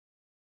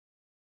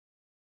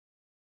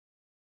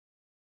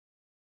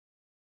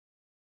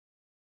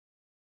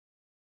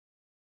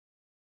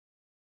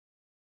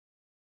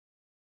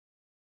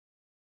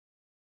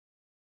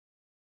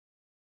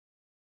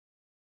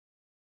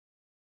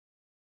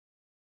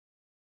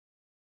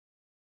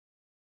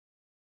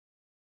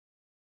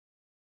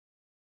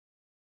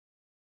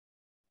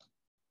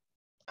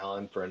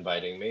Alan, for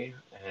inviting me.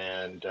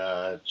 And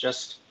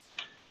just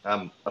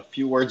a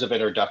few words of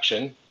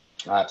introduction,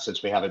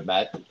 since we haven't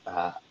met.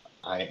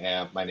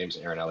 My name's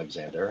Aaron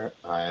Alexander.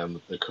 I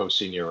am the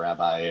co-senior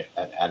rabbi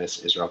at Addis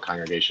Israel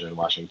Congregation in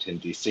Washington,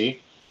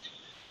 D.C.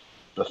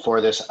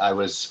 Before this, I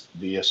was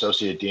the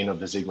associate dean of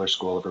the Ziegler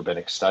School of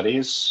Rabbinic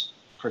Studies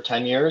for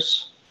 10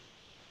 years.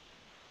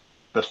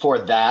 Before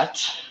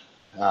that,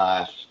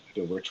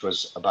 which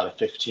was about a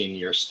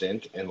 15-year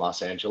stint in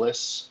Los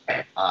Angeles,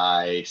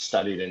 I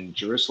studied in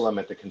Jerusalem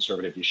at the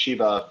conservative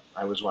yeshiva.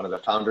 I was one of the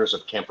founders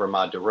of Camp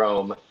Ramah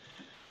Rome.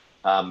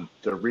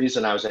 The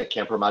reason I was at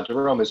Camp Ramah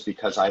Rome is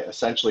because I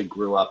essentially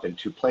grew up in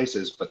two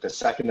places, but the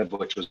second of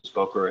which was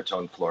Boca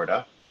Raton,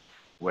 Florida,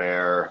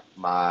 where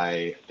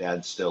my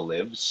dad still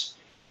lives.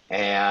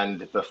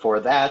 And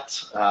before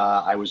that,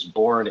 I was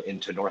born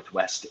into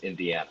Northwest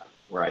Indiana,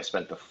 where I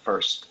spent the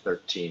first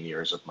 13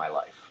 years of my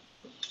life.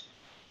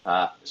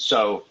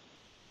 So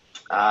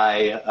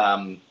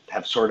I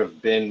have sort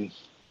of been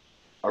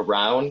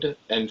around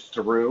and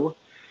through.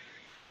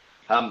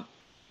 I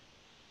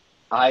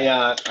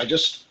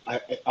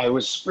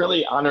was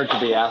really honored to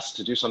be asked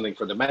to do something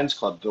for the men's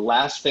club. The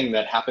last thing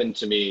that happened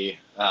to me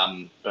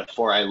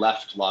before I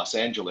left Los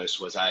Angeles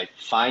was I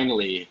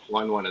finally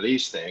won one of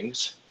these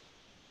things.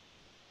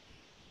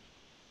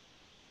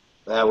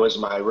 That was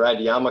my Red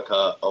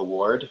Yarmulke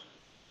Award.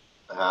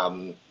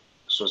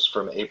 This was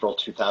from April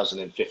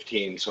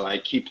 2015. So I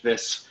keep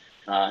this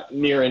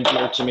near and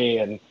dear to me,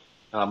 and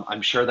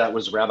I'm sure that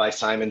was Rabbi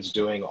Simon's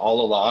doing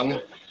all along.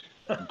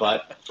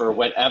 But for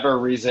whatever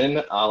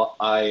reason,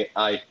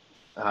 I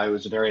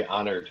was very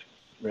honored,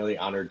 really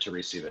honored to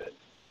receive it.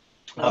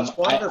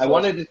 I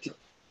wanted to.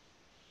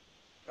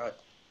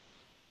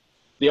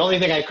 The only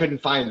thing I couldn't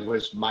find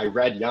was my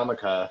red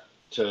yarmulke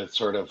to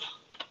sort of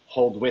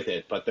hold with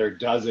it, but there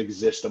does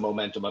exist a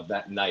momentum of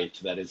that night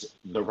that is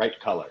the right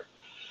color.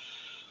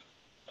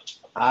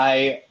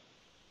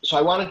 So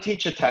I want to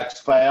teach a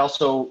text, but I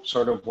also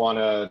sort of want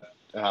to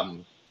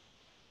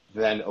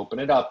then open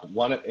it up.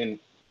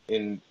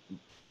 In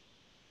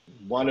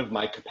one of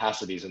my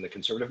capacities in the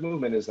conservative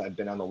movement is I've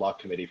been on the law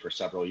committee for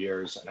several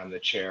years, and I'm the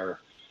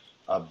chair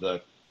of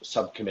the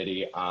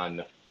subcommittee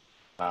on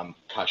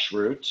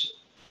kashrut,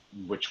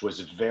 which was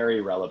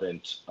very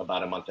relevant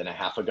about a month and a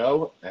half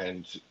ago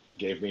and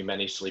gave me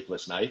many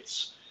sleepless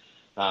nights,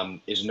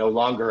 is no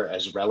longer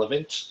as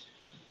relevant.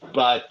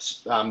 But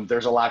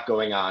there's a lot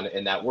going on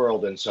in that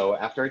world. And so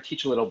after I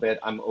teach a little bit,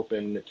 I'm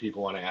open if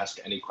people want to ask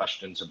any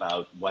questions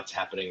about what's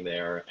happening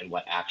there and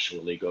what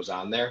actually goes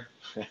on there.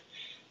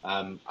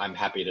 I'm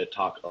happy to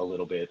talk a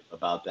little bit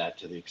about that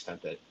to the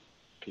extent that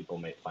people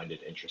may find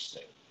it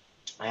interesting.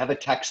 I have a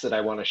text that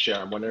I want to share.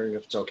 I'm wondering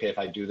if it's okay if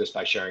I do this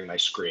by sharing my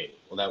screen.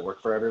 Will that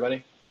work for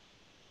everybody?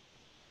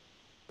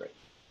 Great.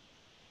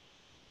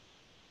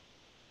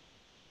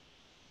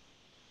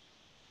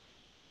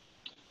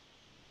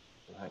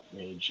 Let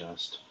me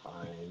just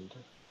find.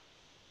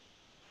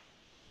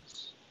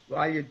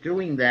 While you're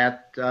doing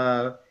that,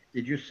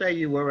 did you say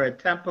you were at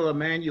Temple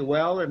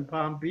Emmanuel in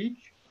Palm Beach?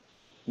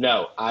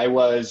 No, I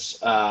was,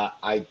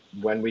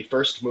 when we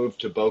first moved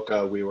to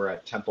Boca, we were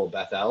at Temple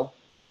Bethel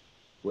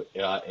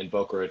in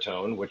Boca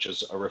Raton, which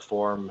is a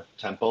Reform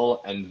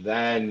temple. And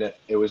then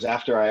it was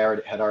after I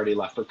had already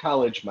left for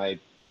college, my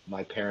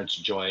parents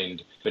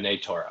joined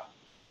B'nai Torah.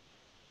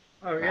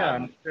 Oh yeah,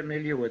 I'm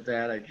familiar with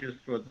that. I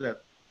just was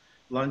at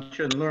Lunch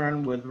and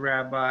Learn with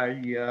Rabbi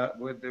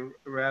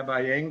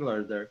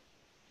Engler there.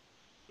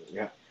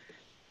 Yeah.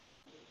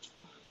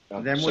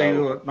 And then were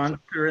you at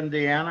Munster,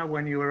 Indiana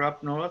when you were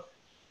up north?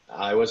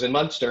 I was in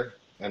Munster,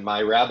 and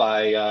my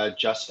rabbi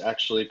just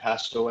actually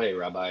passed away,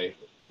 Rabbi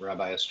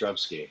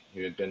Ostrovsky,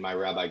 who had been my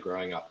rabbi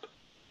growing up.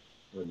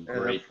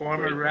 The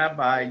former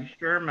Rabbi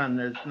Sherman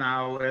is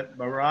now at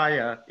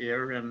Moriah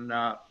here in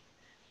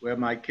where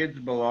my kids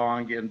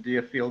belong in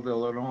Deerfield,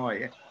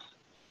 Illinois.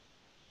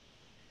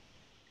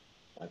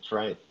 That's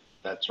right.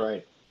 That's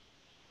right.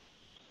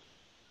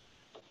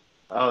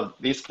 Oh,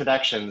 these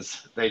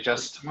connections, they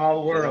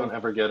don't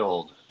ever get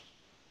old.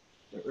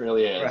 It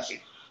really is.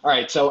 Right. All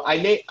right, so I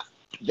made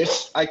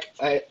this, I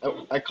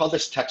call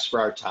this text for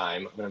our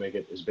time. I'm gonna make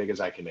it as big as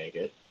I can make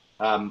it.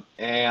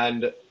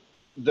 And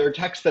they're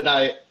texts that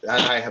I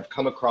have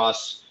come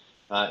across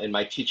in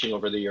my teaching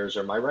over the years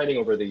or my writing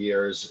over the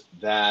years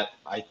that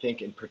I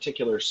think in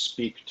particular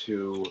speak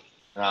to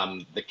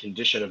the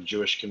condition of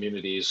Jewish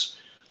communities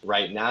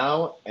right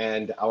now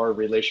and our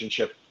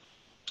relationship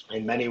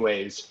in many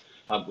ways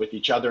with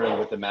each other and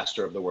with the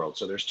master of the world.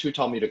 So there's two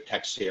Talmudic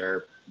texts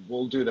here.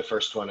 We'll do the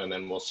first one and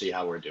then we'll see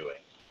how we're doing.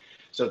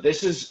 So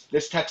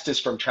this text is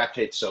from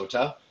Tractate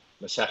Sota,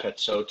 Masechet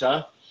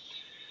Sota,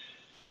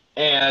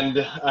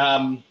 and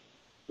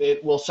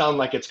it will sound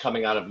like it's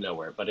coming out of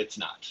nowhere, but it's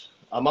not.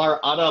 Amar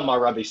Ada Amar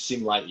Rabbi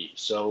Simlai.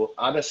 So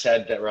Ada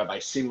said that Rabbi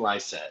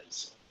Simlai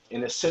says,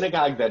 in a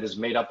synagogue that is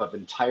made up of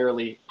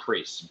entirely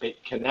priests,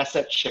 Beit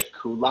Knesset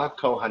Shekula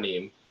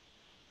Kohanim,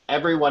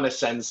 everyone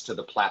ascends to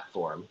the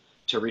platform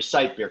to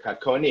recite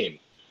Birkat Kohanim.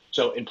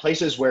 So in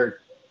places where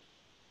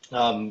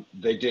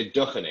they did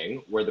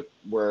duchening,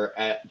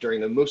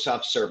 during the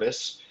Musaf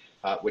service,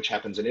 which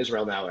happens in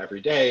Israel now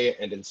every day,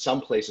 and in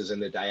some places in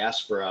the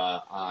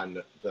diaspora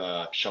on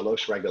the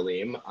Shalosh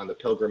Regalim, on the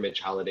pilgrimage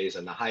holidays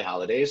and the high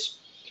holidays.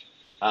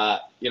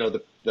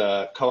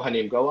 The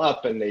Kohanim go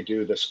up and they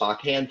do the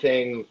Sfak hand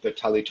thing, the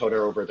Talitot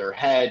over their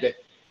head,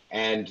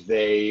 and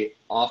they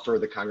offer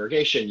the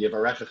congregation,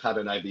 Yivarecha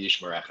Adonai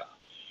v'yishmerecha.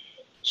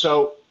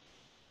 So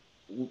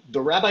the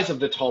rabbis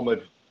of the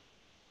Talmud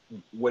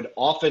would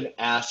often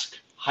ask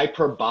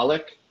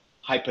hyperbolic,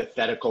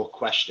 hypothetical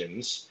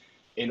questions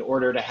in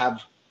order to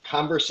have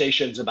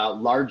conversations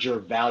about larger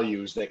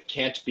values that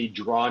can't be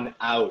drawn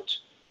out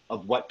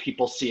of what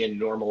people see in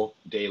normal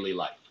daily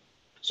life.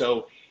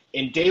 So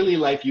in daily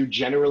life, you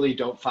generally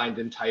don't find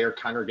entire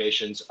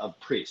congregations of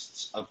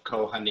priests, of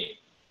Kohanim.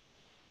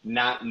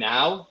 Not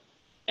now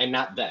and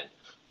not then.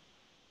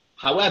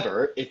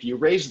 However, if you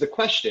raise the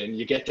question,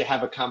 you get to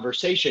have a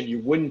conversation you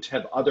wouldn't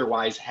have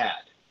otherwise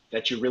had,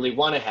 that you really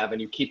want to have,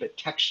 and you keep it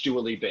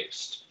textually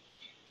based.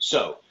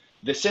 So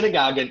the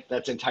synagogue,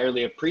 that's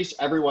entirely of priests,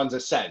 everyone's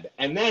a send.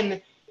 And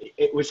then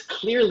it was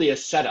clearly a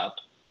setup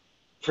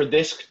for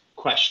this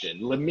question,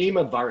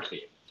 Lemima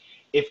Varchi.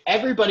 If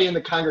everybody in the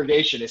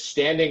congregation is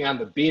standing on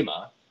the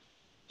bima,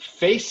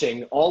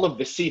 facing all of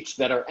the seats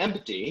that are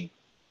empty,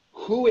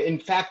 who in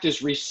fact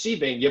is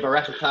receiving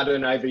Yivarecha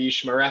Adonai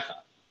v'yishmerecha?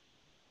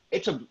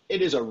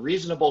 It is a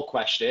reasonable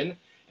question,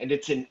 and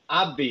it's an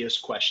obvious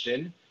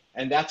question,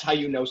 and that's how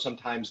you know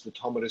sometimes the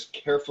Talmud is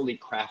carefully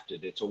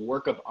crafted. It's a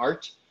work of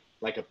art,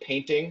 like a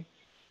painting,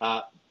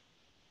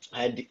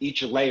 and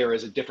each layer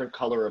is a different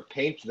color of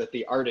paint that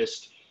the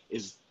artist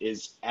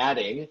is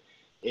adding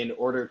in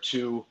order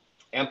to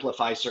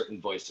amplify certain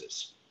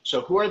voices.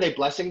 So who are they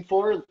blessing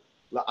for?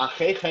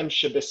 La'achechem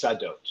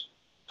shebesadot,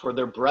 for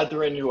their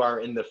brethren who are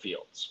in the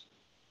fields.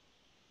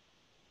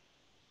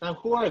 Now,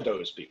 who are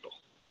those people?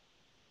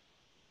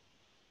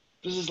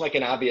 This is like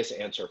an obvious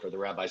answer for the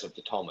rabbis of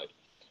the Talmud.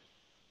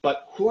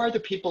 But who are the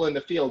people in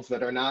the fields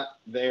that are not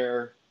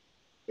there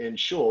in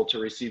shul to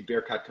receive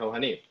Birkat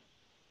Kohanim?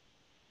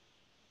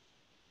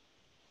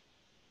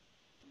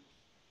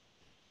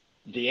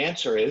 The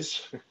answer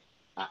is,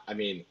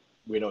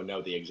 we don't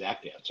know the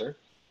exact answer.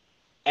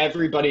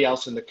 Everybody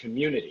else in the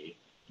community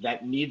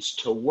that needs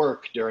to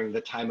work during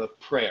the time of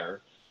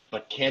prayer,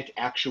 but can't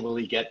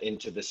actually get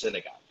into the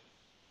synagogue.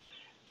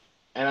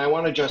 And I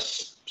want to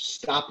just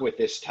stop with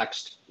this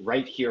text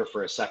right here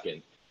for a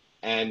second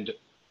and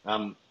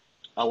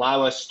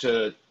allow us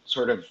to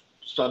sort of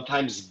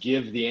sometimes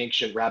give the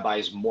ancient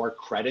rabbis more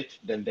credit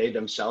than they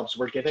themselves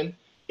were given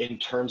in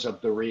terms of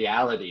the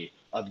reality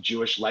of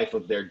Jewish life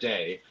of their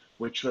day,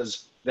 which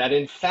was that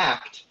in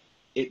fact,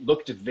 it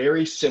looked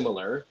very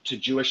similar to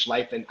Jewish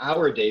life in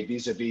our day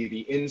vis-a-vis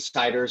the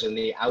insiders and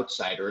the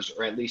outsiders,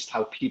 or at least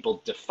how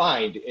people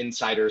defined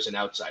insiders and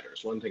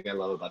outsiders. One thing I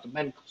love about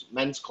the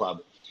men's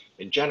club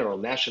in general,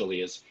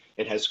 nationally, is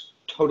it has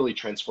totally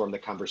transformed the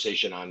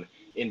conversation on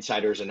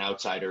insiders and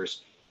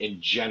outsiders in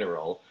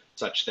general,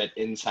 such that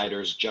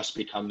insiders just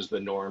becomes the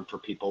norm for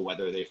people,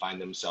 whether they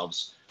find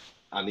themselves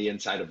on the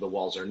inside of the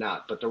walls or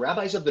not. But the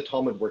rabbis of the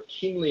Talmud were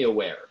keenly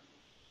aware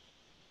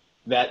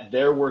that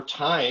there were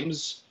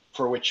times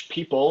for which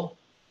people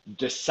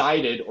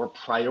decided or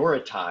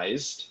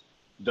prioritized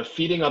the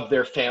feeding of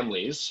their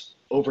families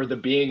over the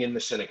being in the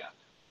synagogue,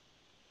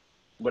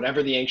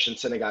 whatever the ancient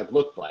synagogue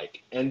looked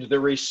like. And the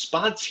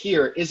response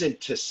here isn't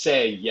to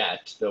say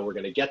yet, though we're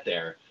going to get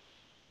there,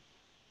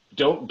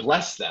 don't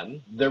bless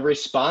them. The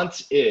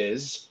response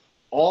is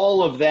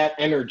all of that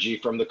energy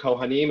from the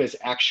Kohanim is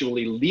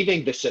actually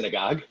leaving the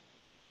synagogue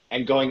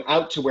and going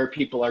out to where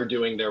people are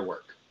doing their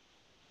work.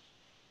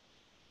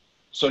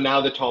 So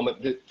now the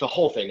Talmud, the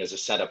whole thing is a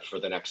setup for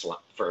the next line,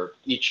 for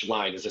each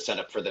line is a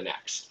setup for the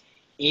next.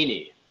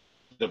 Ini,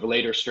 the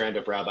later strand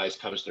of rabbis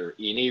comes through.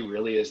 Ini,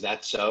 really, is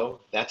that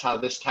so? That's how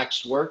this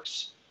text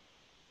works?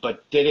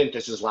 But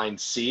this is line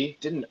C,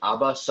 didn't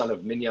Abba, son of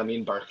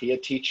Minyamin bar Chia,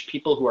 teach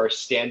people who are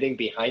standing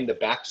behind the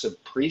backs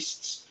of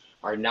priests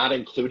are not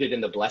included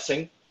in the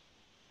blessing?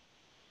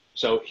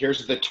 So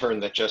here's the turn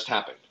that just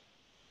happened.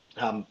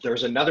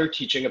 There's another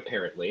teaching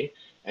apparently,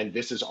 and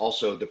this is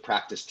also the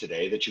practice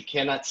today, that you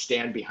cannot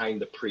stand behind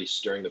the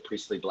priest during the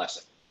priestly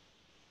blessing.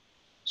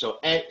 So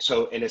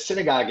in a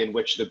synagogue in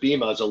which the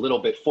bima is a little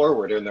bit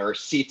forward and there are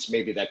seats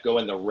maybe that go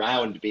in the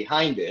round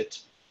behind it,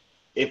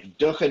 if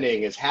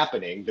duchening is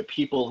happening, the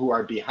people who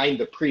are behind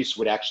the priest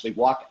would actually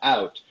walk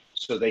out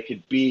so they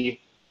could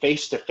be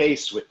face to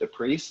face with the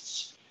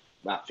priests,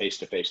 not face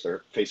to face,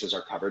 their faces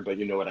are covered, but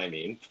you know what I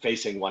mean,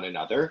 facing one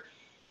another,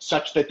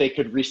 such that they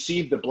could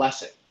receive the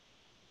blessing.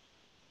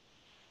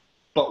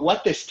 But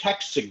what this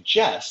text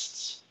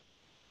suggests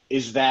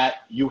is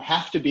that you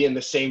have to be in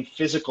the same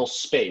physical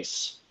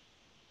space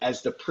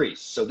as the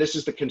priest. So this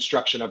is the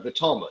construction of the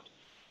Talmud.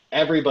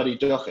 Everybody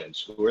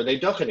duchens. Who are they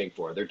duchening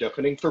for? They're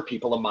duchening for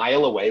people a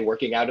mile away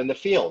working out in the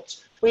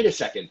fields. Wait a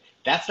second,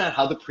 that's not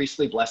how the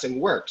priestly blessing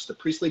works. The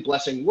priestly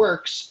blessing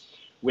works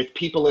with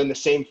people in the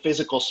same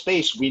physical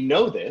space. We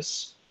know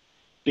this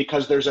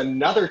because there's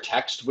another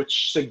text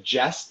which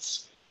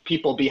suggests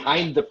people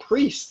behind the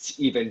priests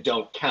even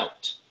don't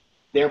count.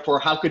 Therefore,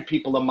 how could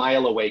people a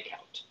mile away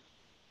count?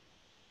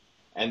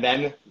 And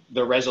then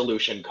the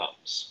resolution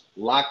comes.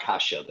 La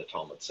kasha, the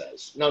Talmud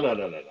says. No.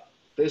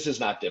 This is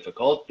not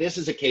difficult. This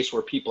is a case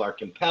where people are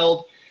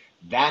compelled.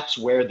 That's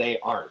where they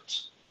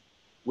aren't.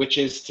 Which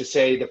is to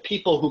say, the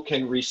people who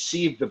can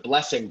receive the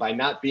blessing by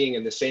not being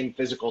in the same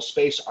physical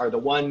space are the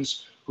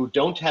ones who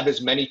don't have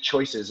as many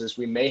choices as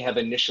we may have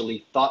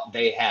initially thought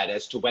they had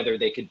as to whether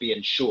they could be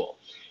in shul.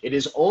 It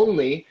is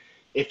only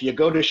if you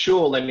go to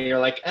shul and you're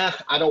like,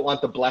 I don't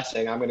want the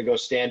blessing, I'm going to go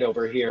stand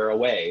over here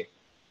away,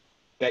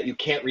 that you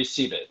can't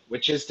receive it.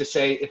 Which is to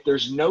say, if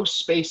there's no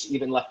space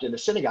even left in the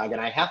synagogue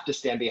and I have to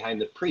stand behind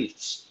the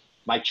priests,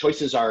 my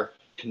choices are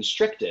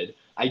constricted,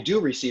 I do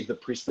receive the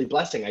priestly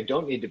blessing. I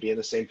don't need to be in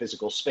the same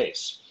physical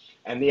space.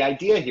 And the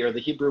idea here, the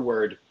Hebrew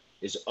word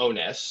is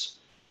ones.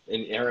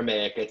 In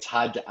Aramaic, it's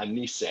had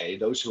anise,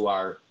 those who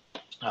are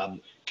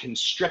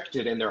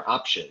constricted in their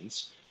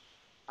options.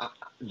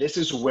 This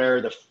is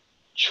where the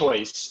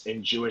choice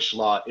in Jewish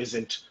law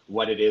isn't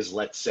what it is,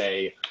 let's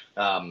say,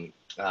 in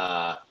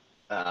the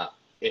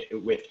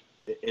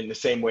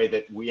same way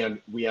that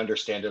we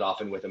understand it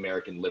often with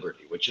American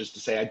liberty, which is to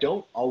say, I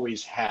don't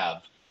always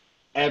have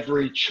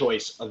every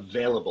choice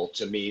available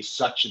to me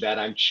such that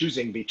I'm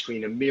choosing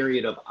between a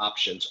myriad of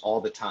options all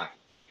the time.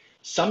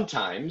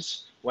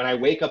 Sometimes when I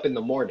wake up in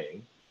the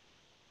morning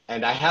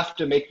and I have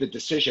to make the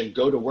decision,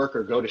 go to work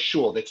or go to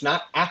shul, that's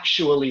not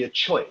actually a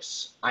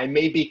choice. I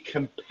may be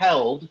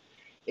compelled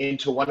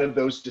into one of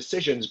those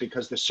decisions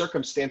because the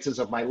circumstances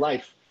of my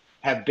life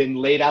have been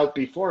laid out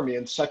before me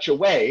in such a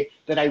way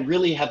that I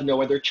really have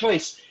no other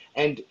choice.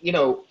 And,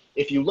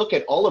 if you look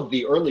at all of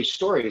the early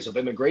stories of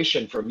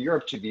immigration from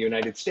Europe to the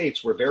United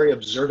States, where very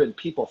observant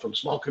people from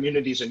small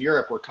communities in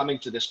Europe were coming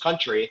to this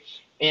country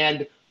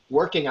and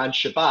working on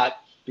Shabbat,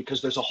 because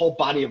there's a whole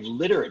body of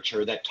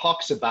literature that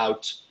talks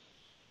about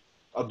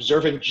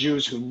observant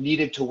Jews who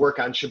needed to work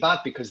on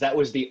Shabbat because that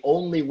was the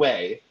only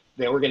way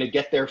they were going to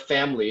get their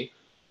family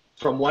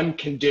from one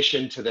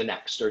condition to the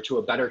next or to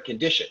a better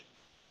condition.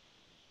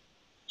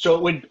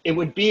 So it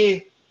would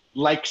be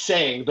like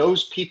saying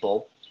those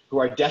people who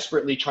are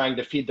desperately trying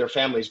to feed their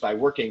families by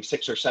working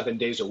 6 or 7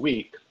 days a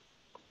week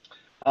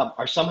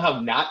are somehow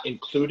not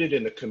included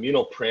in the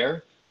communal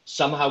prayer.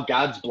 Somehow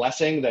God's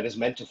blessing that is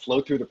meant to flow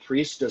through the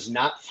priest does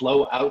not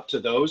flow out to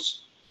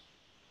those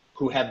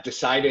who have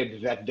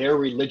decided that their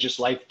religious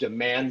life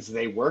demands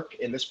they work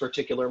in this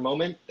particular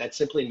moment. That's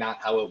simply not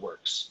how it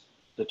works,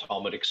 the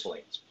Talmud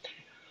explains.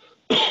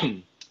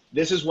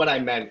 This is what I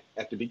meant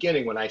at the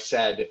beginning when I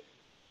said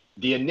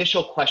the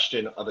initial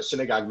question of a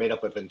synagogue made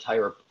up of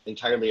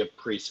entirely of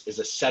priests is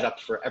a setup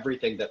for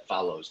everything that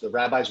follows. The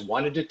rabbis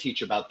wanted to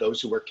teach about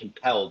those who were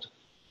compelled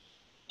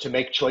to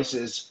make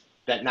choices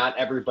that not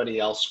everybody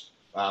else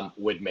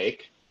would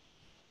make.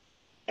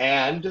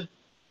 And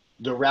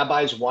the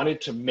rabbis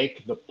wanted to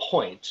make the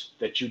point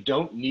that you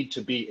don't need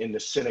to be in the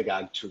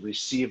synagogue to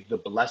receive the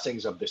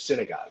blessings of the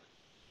synagogue.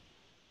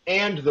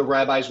 And the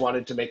rabbis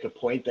wanted to make a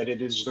point that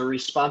it is the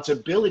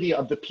responsibility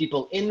of the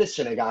people in the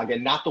synagogue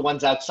and not the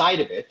ones outside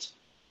of it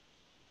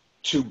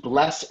to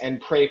bless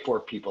and pray for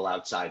people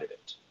outside of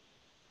it.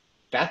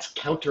 That's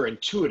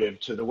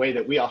counterintuitive to the way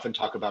that we often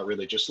talk about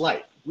religious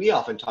life. We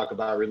often talk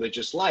about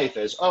religious life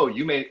as,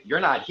 you're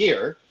not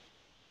here,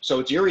 so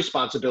it's your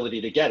responsibility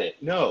to get it.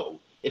 No,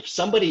 if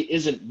somebody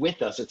isn't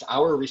with us, it's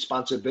our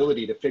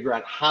responsibility to figure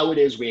out how it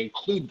is we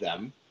include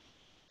them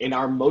in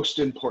our most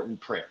important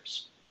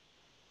prayers.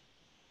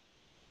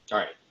 All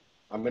right,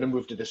 I'm going to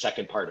move to the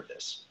second part of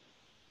this.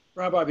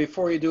 Rabbi,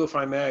 before you do, if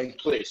I may.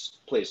 Please.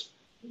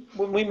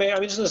 When we may,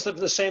 isn't this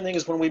the same thing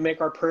as when we make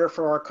our prayer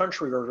for our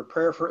country or the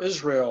prayer for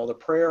Israel, the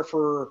prayer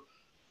for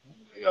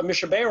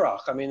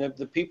Mishaberach?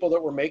 The people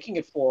that we're making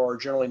it for are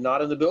generally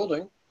not in the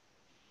building.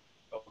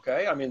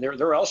 Okay,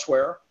 they're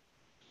elsewhere.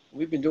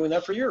 We've been doing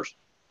that for years.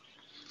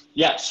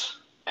 Yes,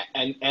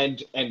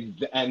 and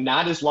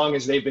not as long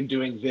as they've been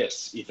doing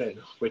this, even,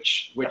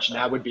 which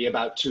now would be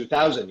about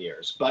 2,000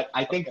 years. But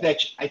I think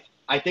that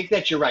I think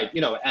that you're right.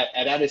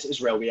 At Addis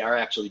Israel, we are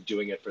actually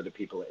doing it for the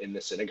people in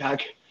the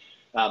synagogue.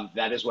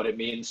 That is what it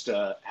means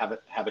to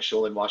have a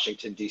shul in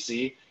Washington,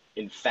 D.C.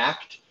 In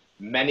fact,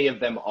 many of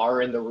them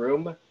are in the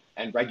room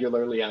and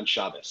regularly on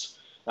Shabbos,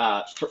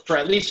 for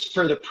at least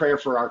for the prayer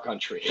for our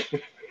country,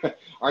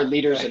 our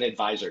leaders and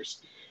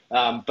advisors.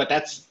 But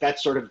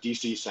that's sort of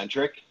DC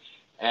centric,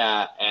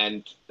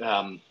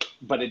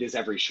 but it is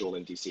every shul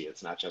in DC.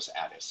 It's not just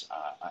Addis.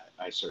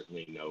 I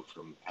certainly know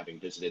from having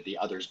visited the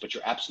others, but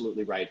you're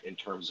absolutely right in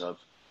terms of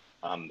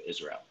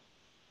Israel.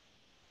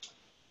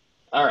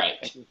 All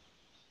right.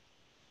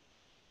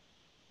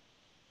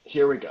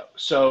 Here we go.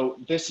 So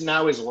this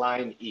now is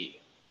line E.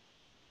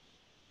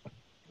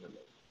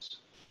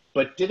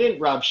 But didn't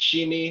Rav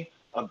Shimi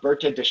of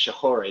Berta de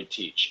Shahore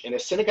teach? In a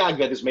synagogue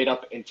that is made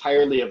up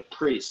entirely of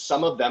priests,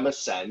 some of them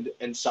ascend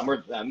and some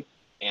of them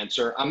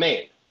answer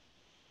Amen.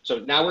 So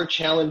now we're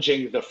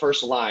challenging the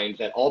first line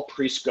that all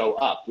priests go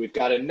up. We've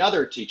got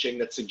another teaching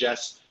that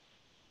suggests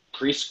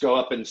priests go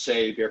up and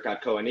say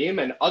Birkat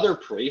Kohanim and other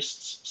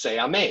priests say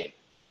Amen.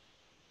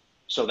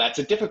 So that's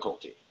a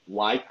difficulty.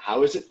 Why?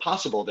 How is it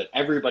possible that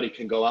everybody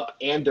can go up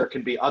and there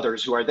can be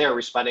others who are there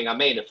responding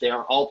amen if they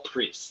are all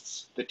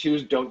priests? The two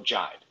don't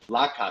jive.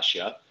 La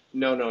kasha.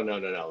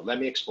 No. Let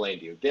me explain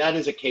to you. That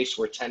is a case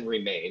where 10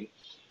 remain.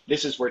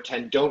 This is where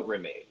 10 don't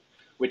remain,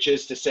 which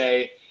is to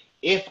say,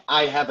 if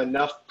I have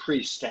enough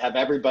priests to have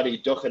everybody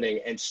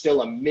duchening and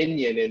still a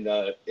minyan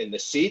in the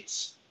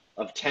seats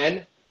of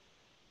 10,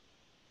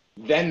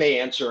 then they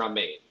answer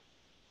amen.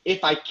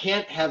 If I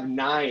can't have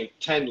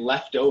 10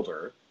 left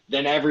over,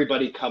 then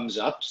everybody comes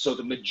up, so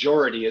the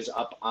majority is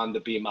up on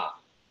the bima.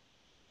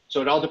 So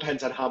it all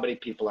depends on how many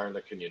people are in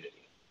the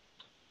community.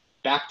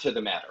 Back to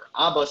the matter.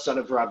 Abba, son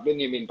of Rab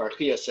Binyamin Bar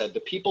Chia, said the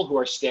people who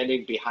are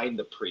standing behind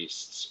the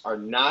priests are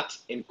not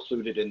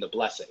included in the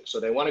blessing.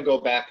 So they want to go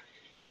back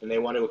and they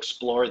want to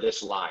explore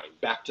this line.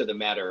 Back to the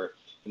matter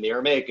in the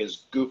Aramaic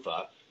is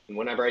gufa. And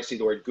whenever I see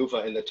the word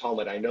gufa in the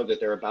Talmud, I know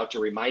that they're about to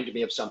remind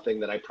me of something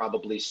that I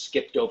probably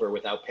skipped over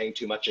without paying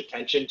too much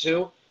attention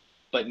to,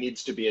 but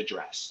needs to be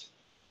addressed.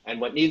 And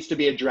what needs to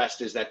be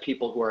addressed is that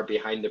people who are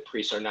behind the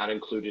priests are not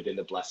included in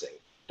the blessing.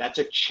 That's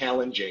a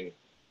challenging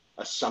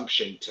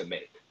assumption to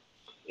make.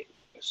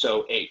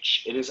 So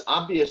H, it is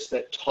obvious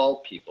that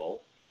tall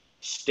people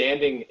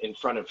standing in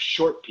front of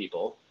short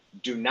people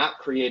do not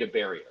create a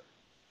barrier.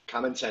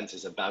 Common sense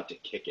is about to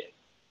kick in.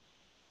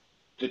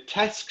 The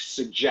text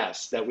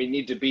suggests that we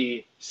need to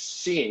be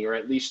seeing, or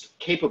at least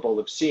capable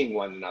of seeing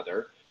one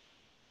another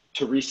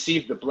to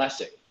receive the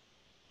blessing.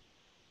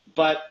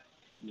 But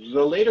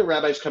the later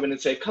rabbis come in and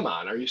say, come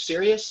on, are you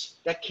serious?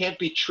 That can't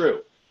be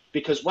true.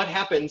 Because what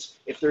happens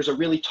if there's a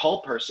really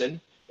tall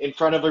person in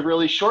front of a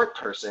really short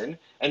person,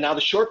 and now the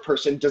short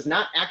person does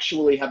not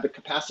actually have the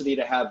capacity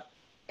to have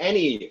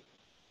any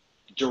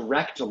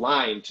direct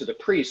line to the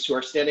priests who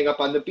are standing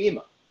up on the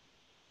bima?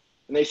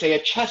 And they say a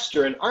chest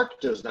or an ark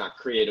does not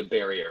create a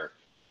barrier.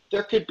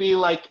 There could be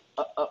like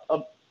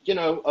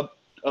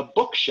a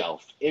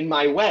bookshelf in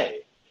my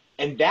way,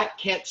 and that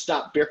can't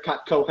stop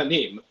Birkat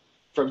Kohanim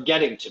from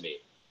getting to me.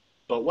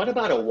 But what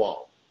about a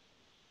wall?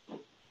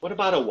 What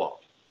about a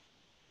wall?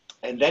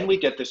 And then we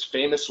get this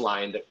famous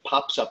line that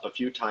pops up a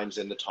few times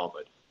in the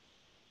Talmud.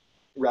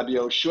 Rabbi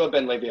Yoshua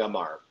ben Levi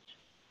Amar,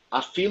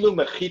 Afilu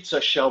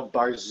mechitza shel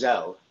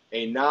barzel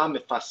eina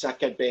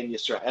mefaseket ben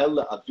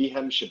Yisrael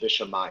avihem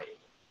shebishamayim.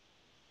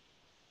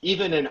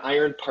 Even an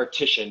iron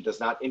partition does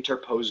not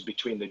interpose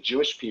between the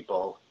Jewish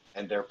people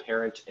and their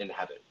parent in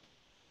heaven.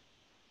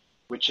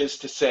 Which is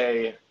to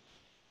say,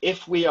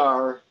 if we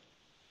are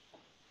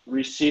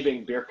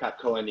receiving Birkat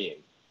Kohanim,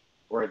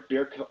 or if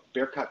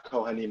Birkat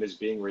Kohanim is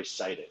being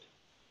recited,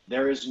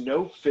 there is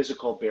no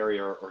physical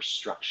barrier or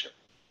structure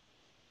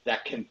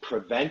that can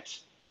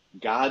prevent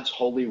God's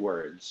holy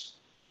words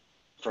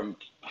from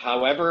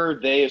however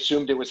they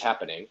assumed it was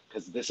happening,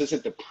 because this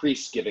isn't the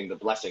priest giving the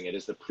blessing, it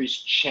is the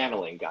priest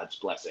channeling God's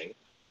blessing.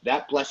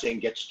 That blessing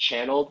gets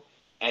channeled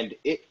and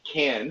it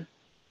can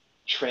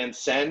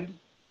transcend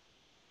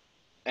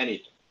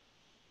anything.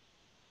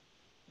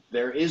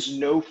 There is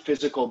no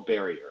physical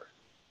barrier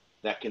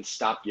that can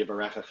stop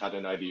Yivarecha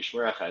Adonai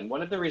v'Yishmerecha. And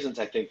one of the reasons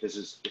I think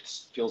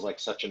it feels like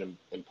such an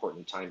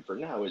important time for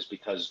now is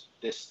because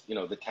this,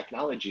 the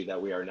technology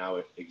that we are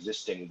now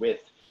existing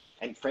with,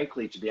 and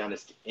frankly, to be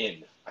honest,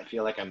 I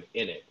feel like I'm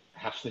in it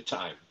half the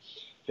time.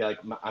 I feel like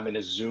I'm in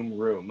a Zoom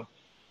room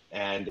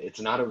and it's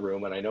not a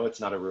room, and I know it's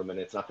not a room and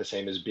it's not the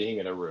same as being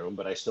in a room,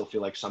 but I still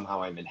feel like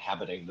somehow I'm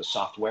inhabiting the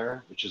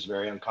software, which is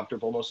very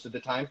uncomfortable most of the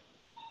time.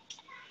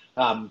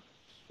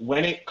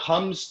 When it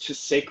comes to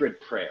sacred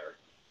prayer,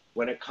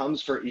 when it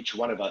comes for each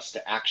one of us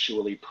to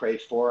actually pray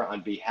for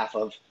on behalf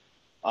of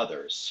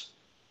others,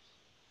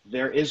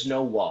 there is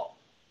no wall.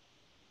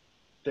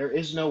 There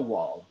is no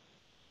wall.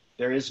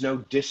 There is no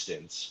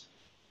distance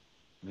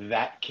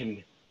that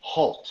can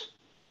halt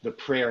the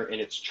prayer in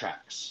its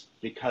tracks.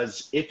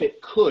 Because if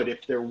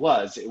there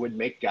was, it would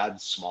make God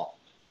small.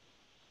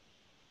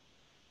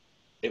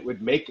 It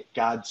would make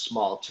God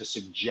small to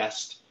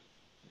suggest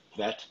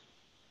that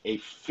a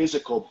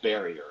physical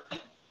barrier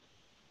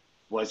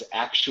was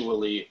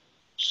actually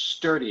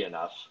sturdy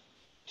enough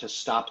to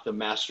stop the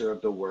master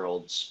of the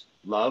world's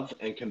love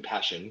and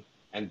compassion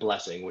and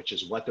blessing, which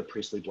is what the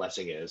priestly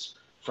blessing is,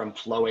 from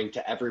flowing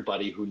to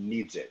everybody who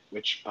needs it,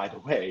 which, by the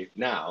way,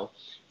 now,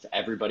 is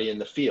everybody in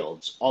the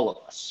fields, all of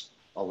us,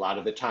 a lot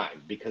of the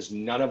time, because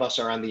none of us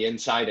are on the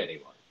inside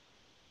anymore.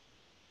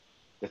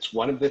 That's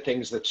one of the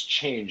things that's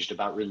changed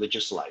about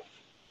religious life,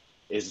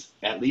 is,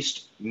 at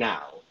least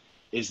now,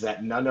 is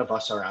that none of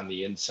us are on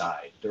the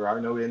inside. There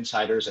are no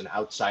insiders and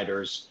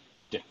outsiders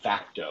de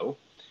facto,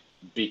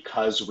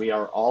 because we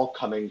are all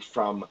coming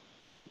from,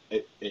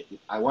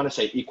 I want to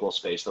say equal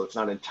space, though it's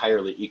not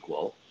entirely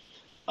equal,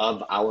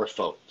 of our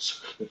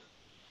phones.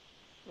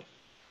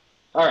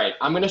 All right,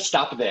 I'm going to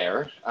stop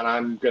there, and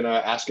I'm going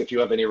to ask if you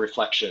have any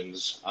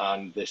reflections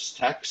on this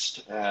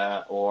text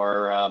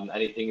or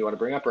anything you want to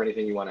bring up or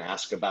anything you want to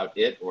ask about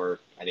it or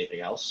anything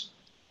else.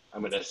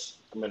 I'm going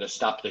to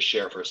stop the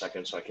share for a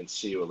second so I can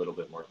see you a little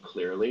bit more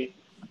clearly.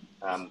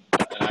 And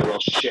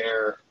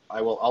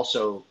I will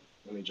also,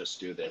 let me just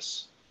do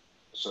this.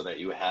 so that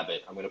you have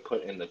it. I'm going to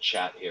put in the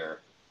chat here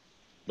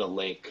the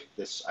link.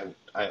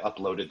 I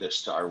uploaded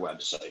this to our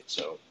website,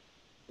 so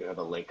you have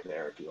a link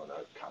there if you want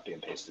to copy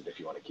and paste it if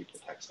you want to keep the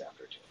text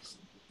after too.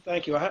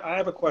 Thank you. I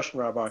have a question,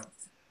 Rabbi.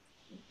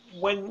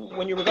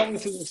 When you were going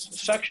through this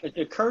section,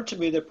 it occurred to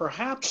me that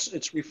perhaps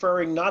it's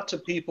referring not to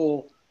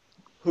people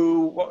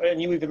who,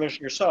 and you even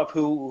mentioned yourself,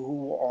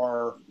 who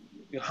are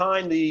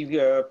behind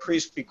the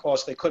priest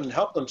because they couldn't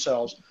help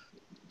themselves.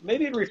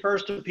 Maybe it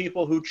refers to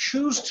people who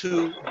choose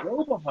to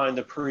go behind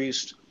the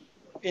priest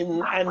and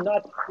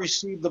not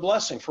receive the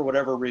blessing for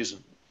whatever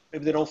reason.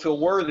 Maybe they don't feel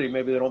worthy.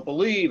 Maybe they don't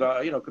believe.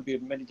 It could be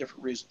many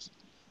different reasons.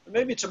 But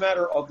maybe it's a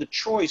matter of the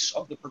choice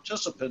of the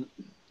participant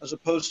as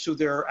opposed to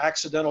their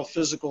accidental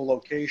physical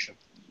location.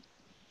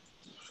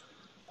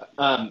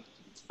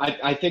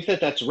 I think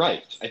that's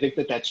right. I think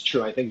that's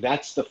true. I think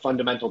that's the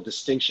fundamental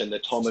distinction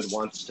that Talmud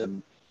wants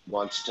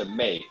to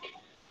make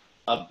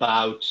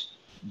about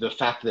the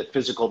fact that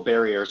physical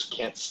barriers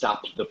can't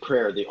stop the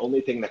prayer. The only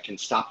thing that can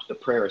stop the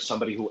prayer is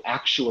somebody who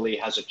actually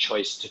has a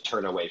choice to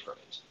turn away from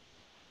it.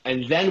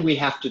 And then we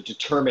have to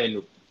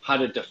determine how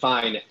to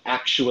define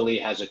actually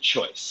has a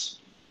choice.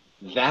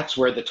 That's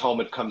where the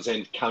Talmud comes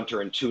in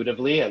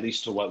counterintuitively, at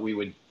least to what we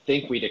would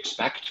think we'd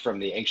expect from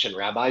the ancient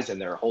rabbis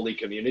and their holy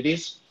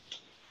communities.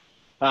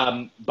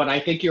 But I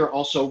think you're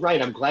also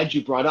right. I'm glad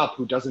you brought up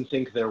who doesn't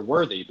think they're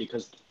worthy,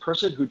 because the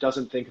person who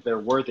doesn't think they're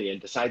worthy and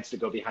decides to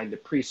go behind the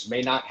priest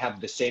may not have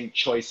the same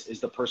choice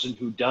as the person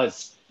who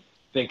does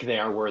think they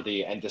are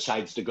worthy and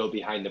decides to go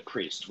behind the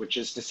priest, which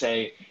is to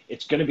say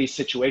it's going to be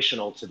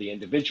situational to the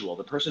individual.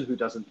 The person who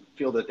doesn't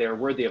feel that they're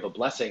worthy of a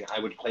blessing, I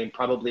would claim,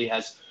 probably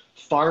has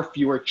far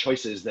fewer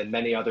choices than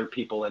many other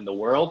people in the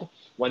world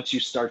once you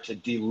start to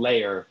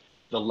delayer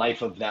the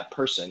life of that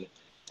person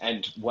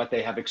and what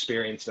they have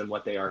experienced and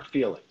what they are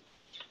feeling.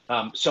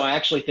 So I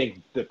actually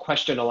think the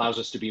question allows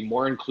us to be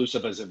more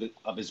inclusive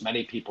of as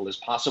many people as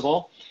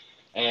possible,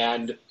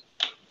 and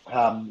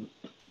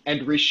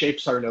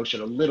reshapes our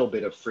notion a little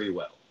bit of free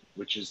will,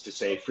 which is to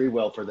say free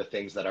will for the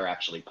things that are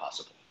actually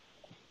possible.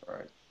 All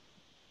right.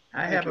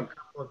 I have a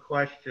couple of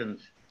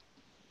questions.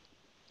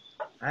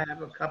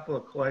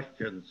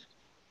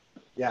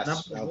 Yes.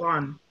 Number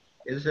one,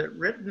 is it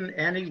written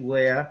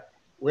anywhere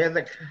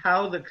where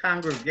how the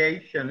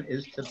congregation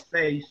is to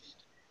face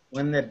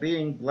when they're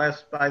being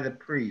blessed by the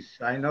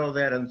priest? I know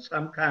that in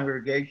some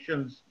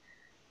congregations,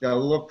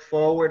 they'll look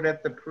forward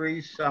at the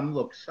priest, some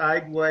look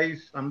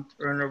sideways, some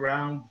turn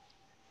around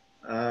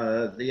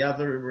the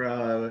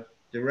other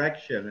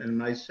direction. And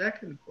my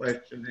second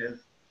question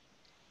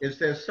is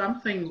there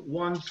something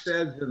one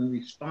says in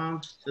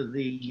response to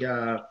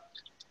the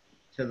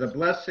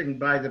blessing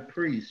by the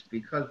priest?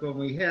 Because when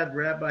we had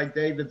Rabbi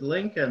David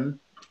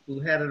Lincoln,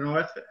 who had an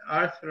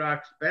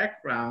Orthodox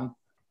background,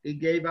 he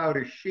gave out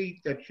a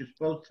sheet that you're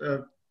supposed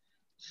to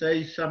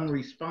say some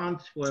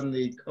response when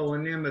the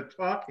Kohanim are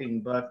talking,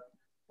 but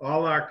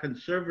all our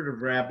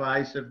conservative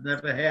rabbis have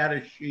never had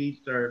a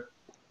sheet or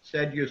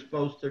said you're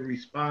supposed to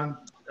respond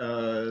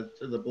to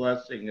the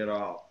blessing at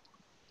all.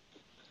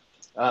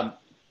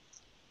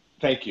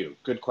 Thank you.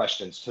 Good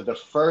questions. To the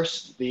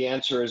first, the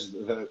answer is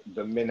the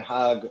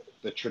minhag,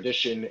 the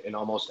tradition in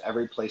almost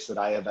every place that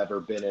I have ever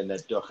been in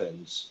at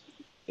Duchens,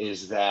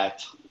 is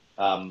that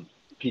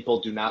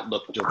people do not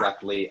look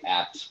directly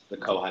at the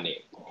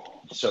Kohanim.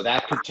 So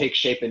that could take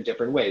shape in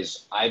different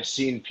ways. I've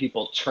seen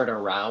people turn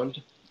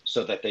around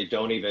so that they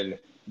don't even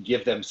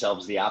give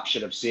themselves the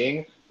option of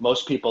seeing.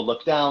 Most people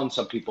look down.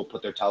 Some people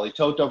put their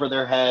talitot over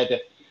their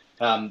head.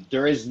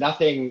 There is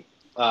nothing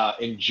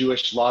in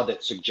Jewish law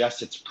that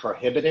suggests it's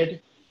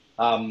prohibited,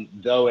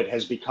 though it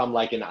has become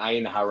like an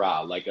ayin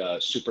hara, like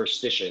a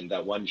superstition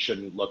that one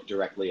shouldn't look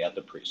directly at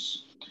the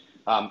priests.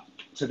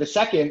 To the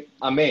second,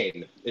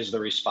 amen is the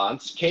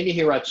response. Ken yehi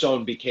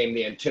ratzon became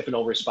the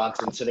antiphonal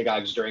response in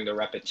synagogues during the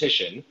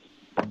repetition,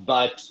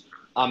 but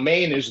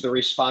amen is the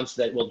response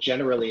that will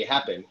generally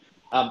happen.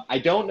 I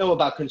don't know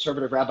about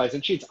conservative rabbis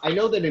and sheets. I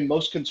know that in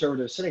most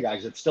conservative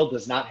synagogues, it still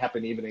does not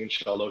happen even in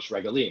Shalosh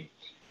Regalim.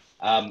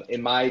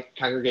 In my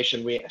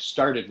congregation, we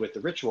started with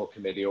the ritual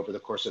committee over the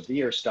course of the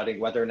year, studying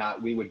whether or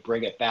not we would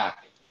bring it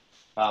back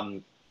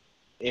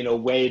in a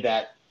way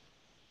that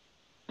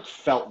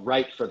felt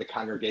right for the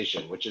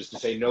congregation, which is to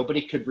say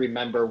nobody could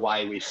remember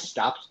why we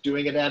stopped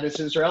doing it at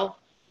Israel,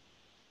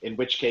 in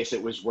which case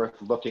it was worth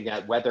looking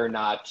at whether or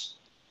not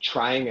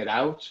trying it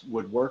out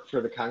would work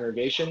for the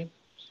congregation.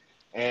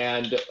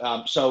 And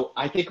so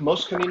I think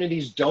most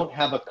communities don't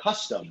have a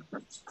custom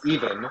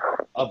even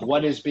of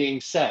what is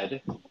being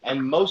said.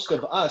 And most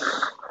of us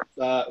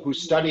who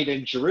studied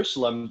in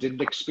Jerusalem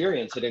didn't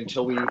experience it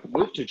until we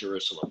moved to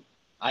Jerusalem.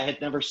 I had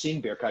never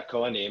seen Birkat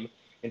Kohanim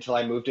until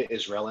I moved to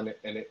Israel,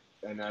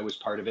 and I was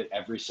part of it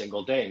every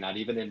single day. Not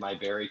even in my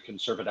very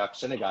conservative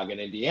synagogue in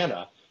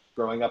Indiana,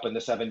 growing up in the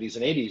 70s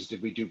and 80s,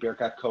 did we do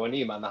Birkat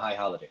Kohanim on the high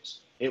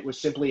holidays. It was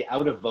simply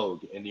out of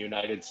vogue in the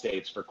United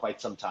States for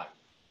quite some time.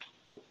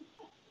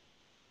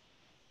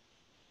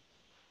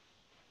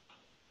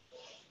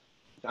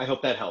 I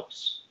hope that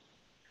helps.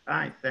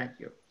 Fine, thank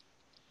you.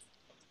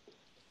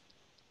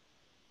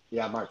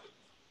 Yeah, Mark.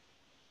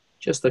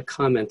 just a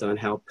comment on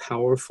how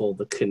powerful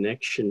the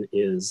connection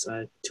is.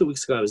 2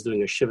 weeks ago, I was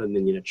doing a Shiva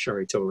Minyan at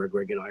Shari Torah.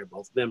 Greg and I are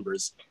both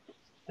members.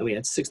 And we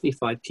had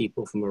 65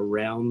 people from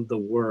around the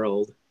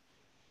world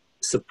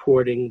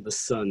supporting the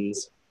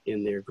sons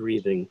in their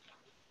grieving.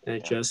 And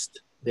it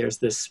just, there's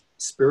this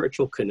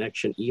spiritual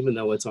connection, even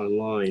though it's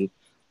online,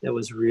 that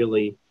was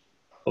really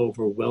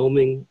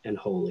overwhelming and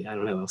holy. I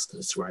don't know how else to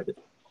describe it.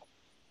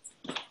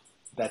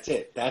 That's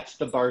it. That's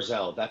the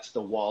barzel. That's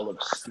the wall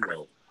of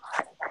steel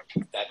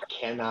that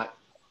cannot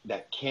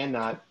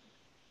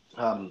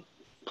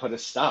put a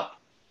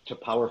stop to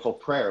powerful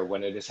prayer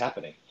when it is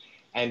happening.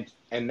 And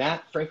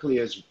that, frankly,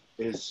 is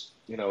in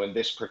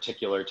this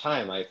particular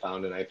time, I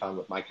found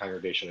with my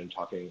congregation and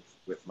talking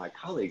with my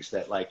colleagues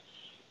that, like,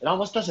 it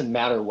almost doesn't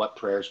matter what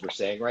prayers we're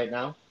saying right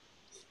now.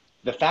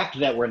 The fact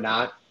that we're in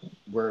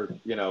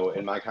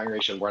my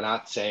congregation, we're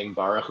not saying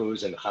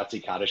Baruchus and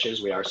Chatzi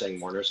Kaddishes, we are saying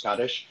Mourner's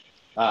Kaddish,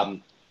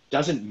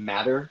 doesn't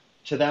matter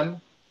to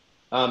them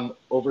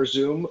over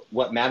Zoom.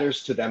 What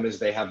matters to them is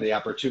they have the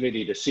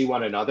opportunity to see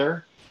one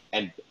another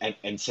and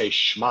say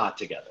Shema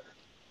together,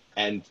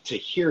 and to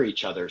hear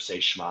each other say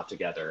Shema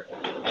together,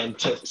 and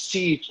to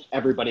see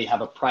everybody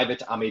have a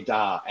private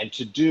Amidah, and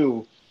to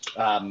do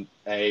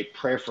a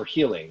prayer for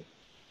healing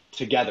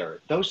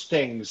together. Those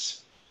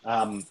things,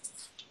 I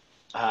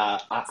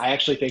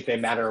actually think they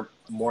matter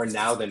more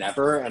now than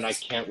ever, and I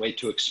can't wait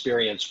to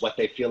experience what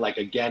they feel like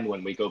again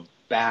when we go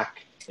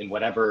back in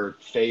whatever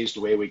phased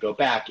way we go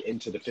back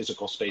into the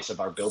physical space of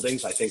our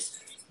buildings. I think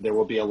there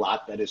will be a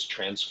lot that is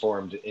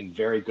transformed in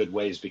very good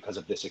ways because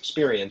of this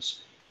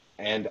experience,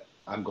 and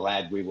I'm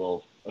glad we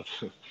will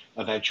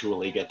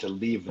eventually get to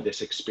leave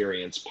this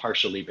experience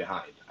partially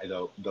behind.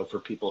 Though for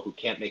people who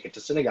can't make it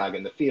to synagogue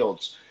in the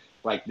fields,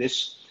 like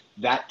this,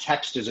 that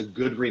text is a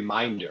good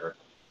reminder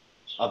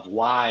of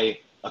why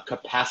a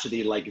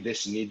capacity like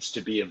this needs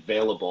to be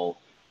available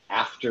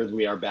after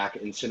we are back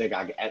in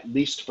synagogue, at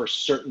least for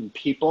certain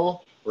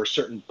people or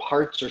certain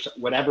parts or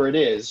whatever it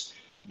is,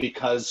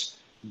 because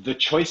the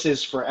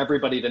choices for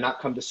everybody to not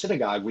come to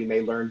synagogue, we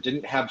may learn,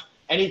 didn't have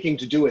anything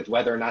to do with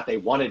whether or not they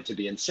wanted to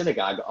be in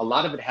synagogue. A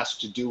lot of it has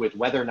to do with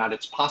whether or not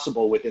it's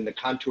possible within the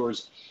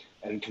contours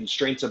and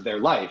constraints of their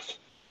life.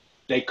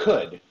 They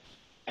could.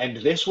 And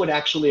this would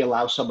actually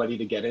allow somebody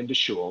to get into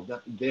shul,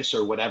 this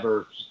or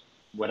whatever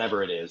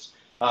it is,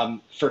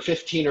 for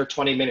 15 or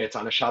 20 minutes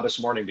on a Shabbos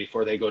morning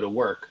before they go to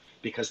work,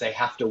 because they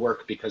have to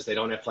work because they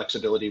don't have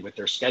flexibility with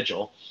their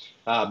schedule.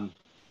 And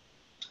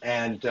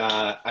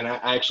I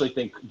actually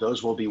think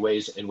those will be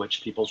ways in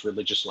which people's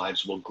religious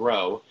lives will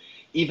grow,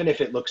 even if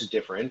it looks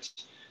different.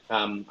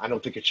 I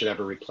don't think it should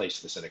ever replace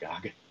the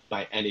synagogue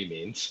by any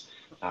means,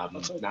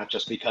 not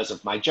just because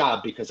of my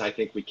job, because I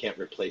think we can't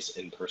replace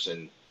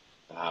in-person.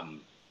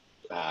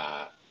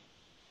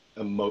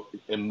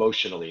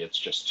 Emotionally,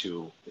 it's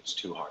too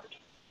hard.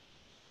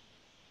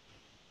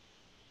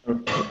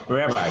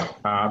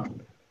 Rabbi,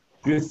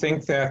 do you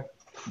think that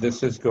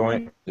this is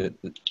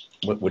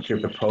what you're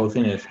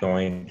proposing is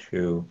going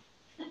to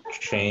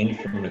change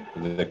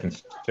the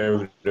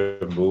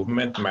conservative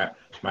movement?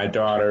 My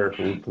daughter,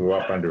 who grew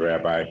up under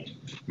Rabbi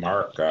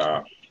Mark,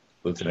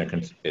 lives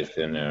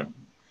in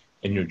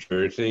New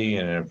Jersey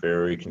in a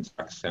very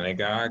conservative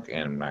synagogue,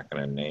 and I'm not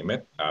going to name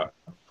it,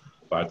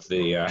 but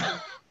the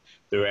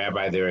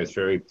rabbi there is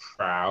very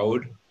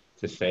proud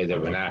to say that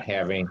we're not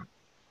having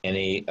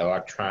any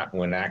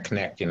we're not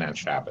connecting on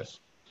Shabbos.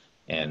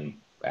 And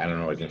I don't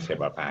know what you can say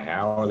about the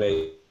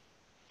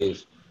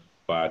holidays,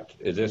 but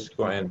is this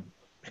going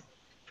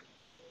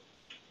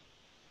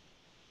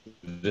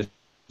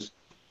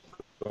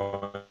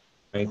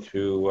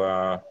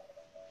to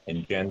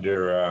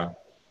engender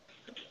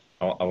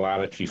a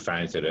lot of, she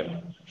finds it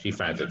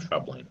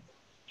troubling.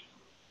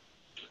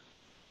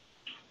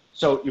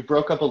 So you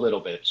broke up a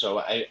little bit, so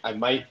I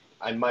might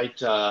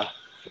have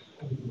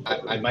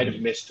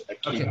missed a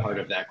key part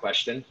of that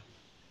question.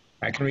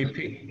 I can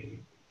repeat.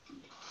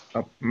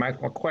 My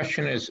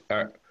question is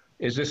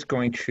this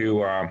going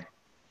to,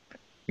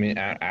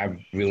 I've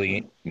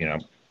really,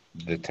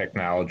 the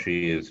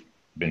technology has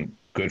been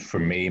good for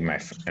me and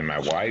my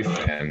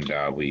wife, and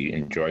we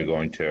enjoy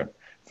going to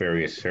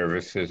various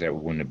services that we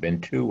wouldn't have been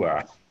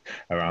to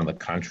around the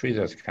country.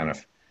 That's kind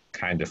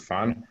of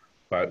fun.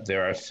 But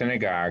there are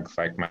synagogues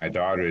like my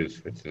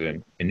daughter's, it's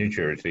in New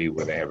Jersey,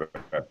 where they have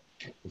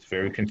it's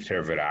very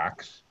conservative,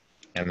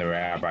 and the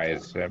rabbi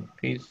is,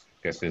 he's,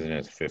 I guess he's in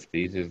his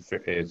 50s,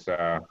 is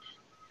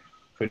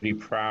pretty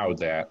proud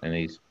that, and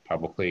he's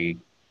publicly,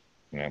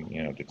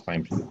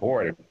 declaimed to the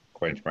board,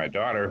 according to my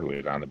daughter, who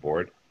is on the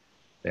board,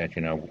 that,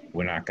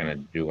 we're not going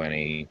to do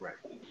any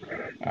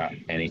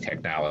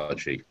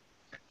technology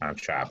on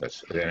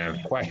Shabbos. Then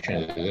the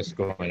question is this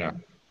going to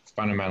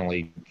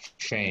fundamentally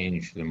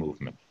change the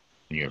movement,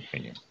 in your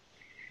opinion?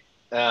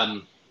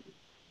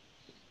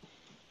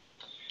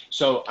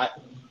 So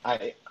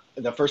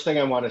the first thing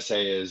I want to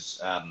say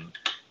is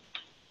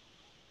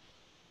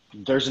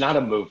there's not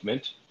a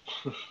movement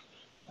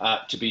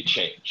to be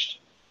changed.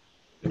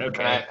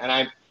 Okay.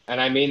 And And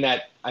I mean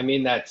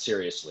that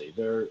seriously.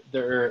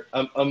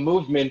 A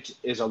movement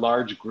is a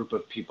large group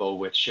of people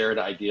with shared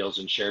ideals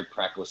and shared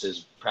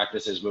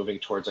practices moving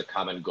towards a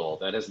common goal.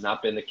 That has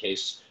not been the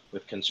case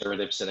with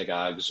conservative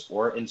synagogues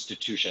or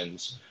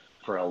institutions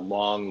for a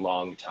long,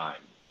 long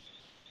time.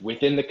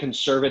 Within the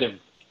conservative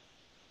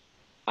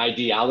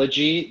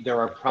ideology, there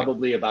are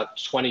probably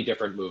about 20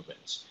 different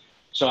movements.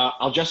 So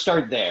I'll just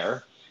start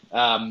there.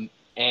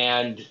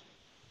 And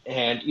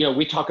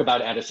we talk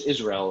about Addis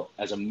Israel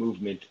as a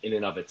movement in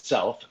and of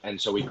itself, and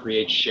so we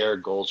create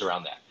shared goals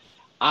around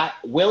that.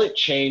 Will it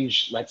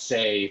change, let's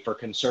say, for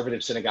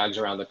conservative synagogues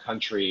around the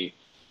country,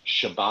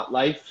 Shabbat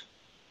life?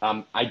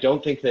 I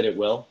don't think that it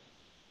will.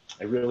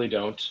 I really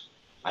don't.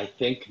 I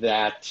think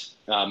that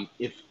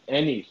if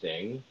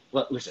anything,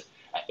 listen,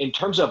 in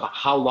terms of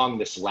how long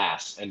this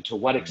lasts and to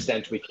what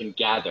extent we can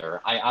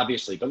gather,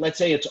 but let's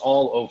say it's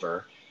all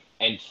over,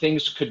 and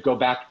things could go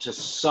back to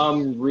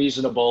some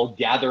reasonable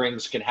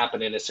gatherings can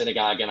happen in a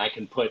synagogue, and I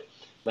can put,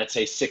 let's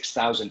say,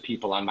 6,000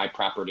 people on my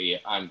property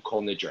on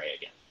Kol Nidre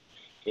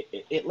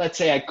again. Let's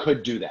say I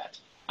could do that.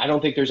 I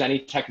don't think there's any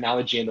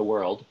technology in the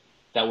world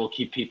that will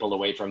keep people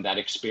away from that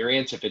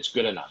experience if it's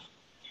good enough.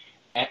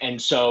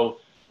 And so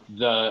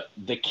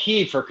the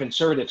key for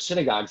conservative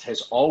synagogues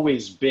has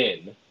always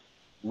been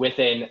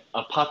within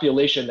a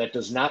population that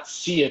does not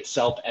see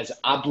itself as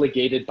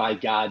obligated by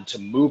God to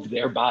move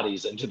their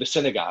bodies into the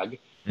synagogue.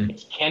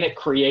 Can it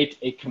create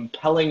a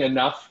compelling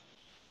enough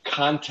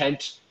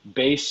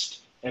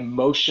content-based,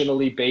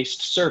 emotionally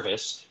based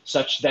service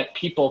such that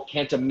people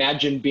can't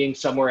imagine being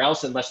somewhere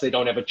else unless they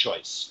don't have a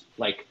choice,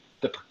 like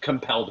the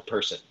compelled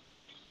person?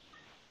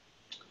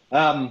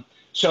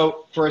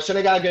 So for a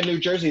synagogue in New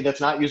Jersey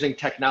that's not using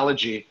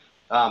technology,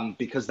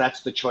 because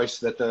that's the choice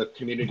that the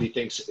community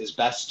thinks is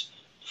best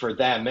for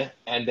them,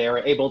 and they're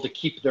able to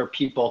keep their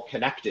people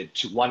connected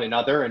to one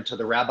another and to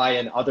the rabbi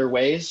in other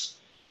ways,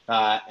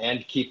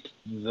 and keep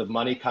the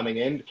money coming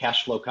in,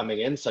 cash flow coming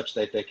in, such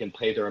that they can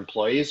pay their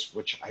employees,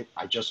 which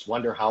I just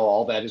wonder how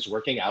all that is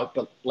working out.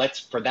 But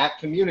for that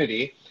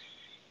community,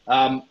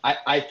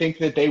 I think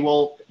that they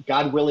will,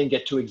 God willing,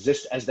 get to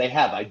exist as they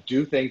have. I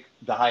do think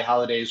the high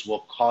holidays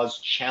will cause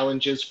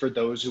challenges for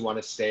those who want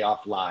to stay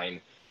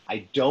offline.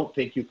 I don't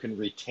think you can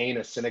retain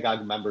a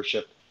synagogue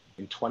membership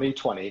in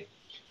 2020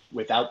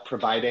 without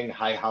providing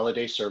high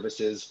holiday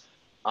services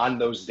on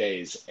those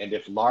days. And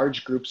if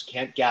large groups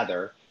can't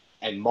gather,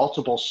 and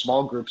multiple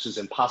small groups is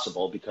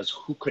impossible, because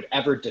who could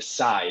ever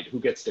decide who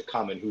gets to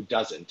come and who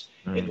doesn't,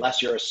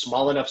 unless you're a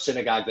small enough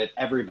synagogue that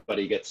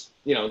everybody gets,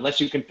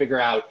 unless you can figure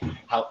out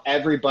how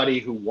everybody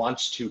who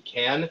wants to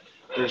can,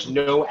 there's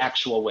no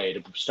actual way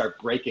to start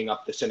breaking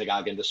up the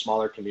synagogue into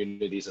smaller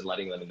communities and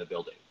letting them in the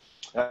building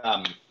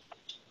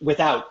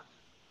without,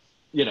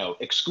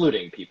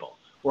 excluding people,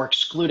 or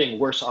excluding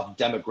worse off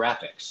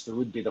demographics. There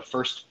would be the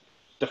first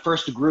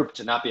group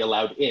to not be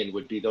allowed in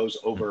would be those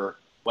over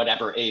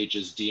whatever age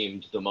is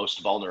deemed the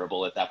most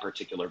vulnerable at that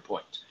particular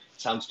point.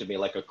 Sounds to me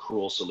like a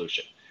cruel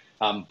solution.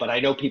 But I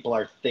know people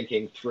are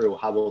thinking through,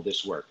 how will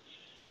this work?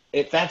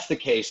 If that's the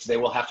case, they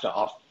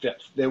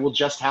will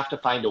just have to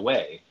find a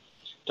way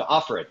to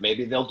offer it.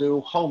 Maybe they'll do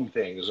home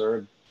things,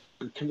 or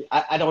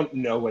I don't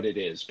know what it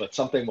is, but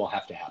something will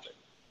have to happen.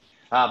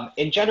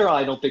 In general,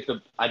 I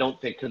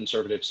don't think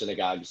conservative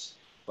synagogues,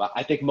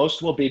 I think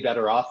most will be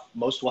better off.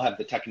 Most will have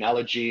the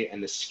technology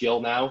and the skill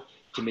now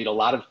to meet a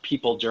lot of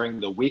people during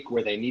the week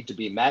where they need to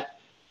be met.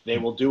 They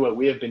will do what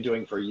we have been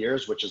doing for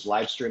years, which is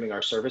live streaming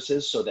our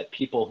services, so that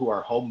people who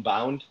are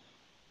homebound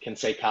can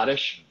say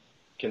Kaddish,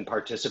 can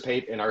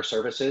participate in our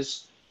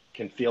services,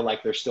 can feel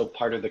like they're still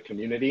part of the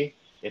community.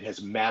 It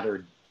has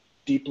mattered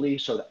deeply.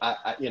 So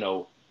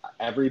that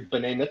every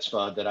B'nai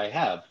Mitzvah that I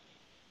have,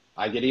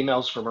 I get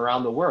emails from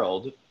around the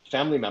world,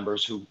 family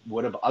members who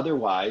would have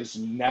otherwise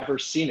never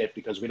seen it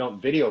because we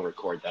don't video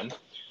record them,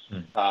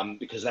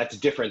 because that's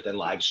different than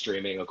live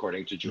streaming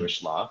according to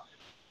Jewish law.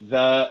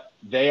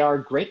 They are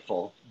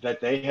grateful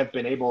that they have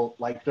been able,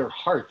 like their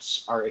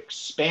hearts are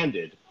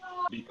expanded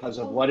because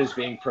of what is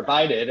being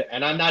provided.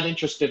 And I'm not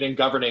interested in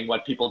governing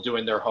what people do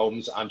in their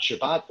homes on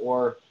Shabbat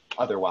or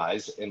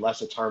otherwise,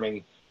 unless it's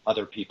harming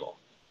other people,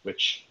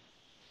 which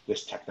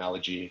this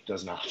technology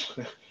does not.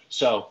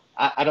 So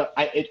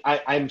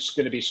I'm just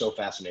going to be so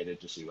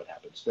fascinated to see what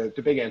happens.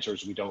 The big answer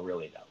is we don't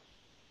really know.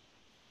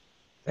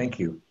 Thank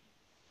you.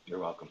 You're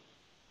welcome.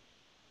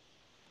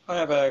 I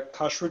have a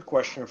kashrut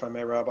question, if I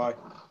may, Rabbi.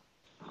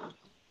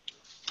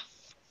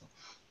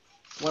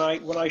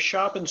 When I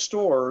shop in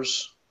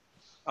stores,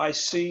 I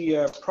see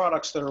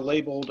products that are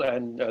labeled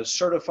and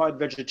certified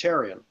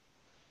vegetarian,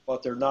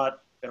 but they don't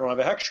have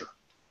a hechsher.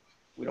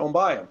 We don't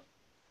buy them.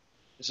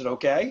 Is it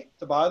okay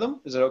to buy them?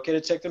 Is it okay to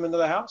take them into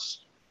the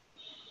house?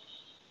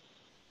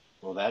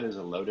 Well, that is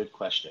a loaded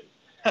question.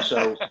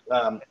 So,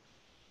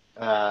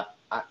 I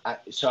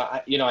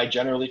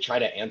generally try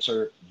to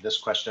answer this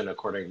question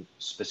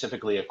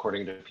specifically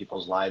according to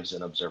people's lives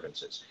and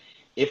observances.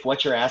 If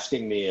what you're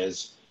asking me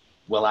is,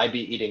 will I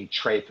be eating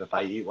treif if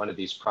I eat one of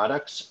these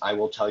products? I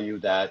will tell you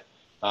that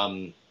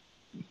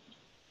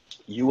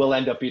you will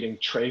end up eating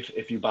treif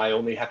if you buy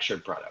only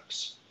hechshered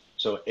products.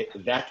 So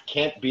that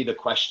can't be the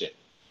question.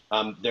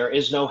 There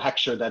is no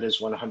hechsher that is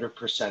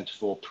 100%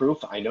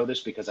 foolproof. I know this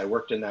because I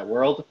worked in that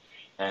world,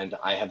 and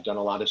I have done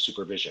a lot of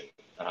supervision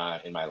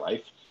in my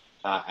life.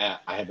 I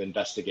have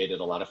investigated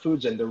a lot of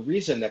foods, and the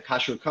reason that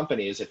kashrut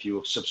companies, if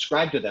you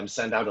subscribe to them,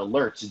 send out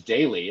alerts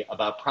daily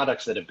about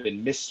products that have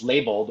been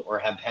mislabeled or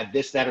have had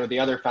this, that, or the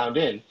other found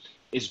in,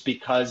 is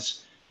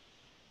because,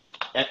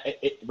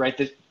 right,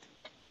 the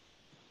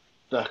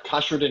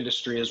kashrut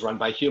industry is run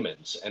by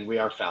humans, and we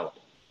are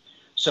fallible.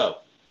 So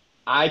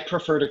I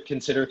prefer to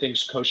consider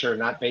things kosher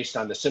not based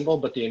on the symbol,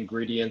 but the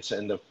ingredients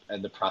and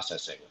the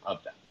processing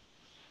of them.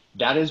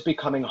 That is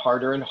becoming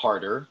harder and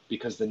harder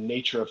because the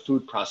nature of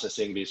food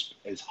processing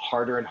is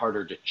harder and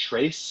harder to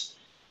trace.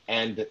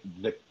 And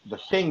the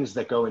things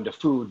that go into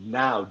food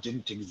now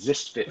didn't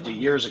exist 50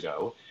 years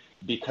ago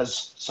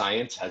because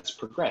science has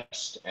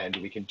progressed and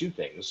we can do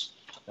things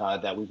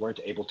that we weren't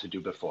able to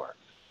do before.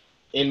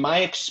 In my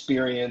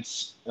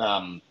experience,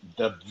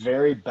 the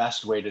very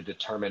best way to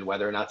determine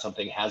whether or not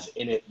something has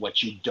in it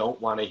what you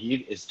don't want to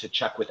eat is to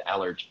check with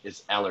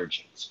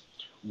allergens.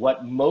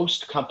 What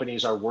most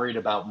companies are worried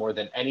about more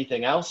than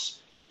anything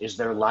else is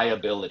their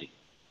liability.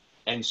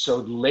 And so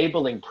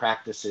labeling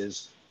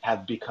practices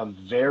have become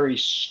very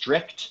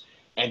strict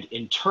and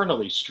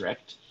internally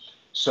strict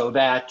so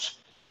that,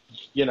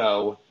 you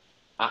know,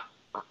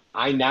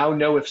 I now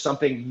know if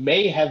something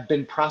may have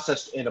been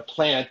processed in a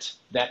plant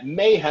that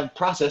may have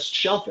processed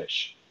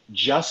shellfish.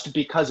 Just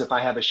because if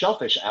I have a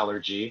shellfish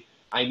allergy,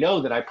 I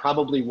know that I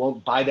probably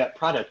won't buy that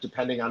product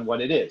depending on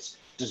what it is.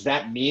 Does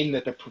that mean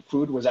that the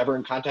food was ever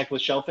in contact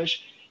with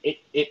shellfish?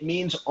 It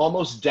means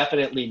almost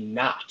definitely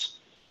not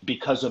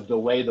because of the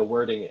way the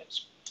wording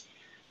is.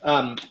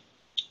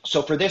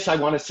 So for this, I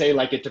want to say,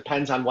 like, it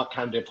depends on what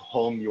kind of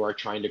home you are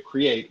trying to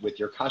create with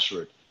your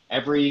kashrut.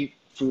 Every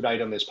food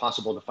item is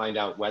possible to find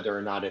out whether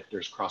or not if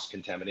there's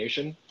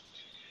cross-contamination.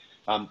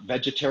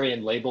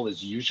 Vegetarian label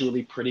is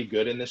usually pretty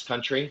good in this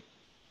country.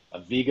 A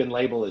vegan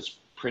label is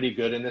pretty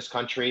good in this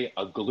country.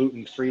 A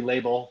gluten-free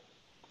label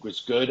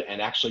was good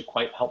and actually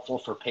quite helpful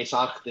for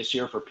Pesach this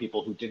year for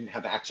people who didn't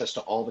have access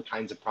to all the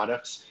kinds of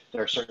products.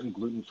 There are certain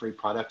gluten-free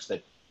products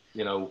that,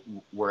 you know,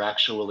 were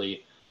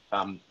actually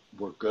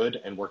were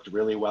good and worked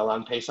really well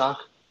on Pesach.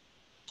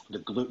 The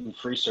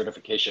gluten-free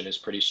certification is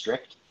pretty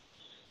strict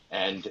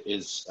and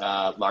is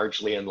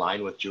largely in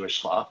line with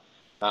Jewish law,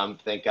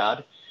 thank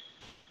God.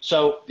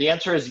 So the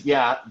answer is,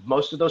 yeah,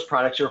 most of those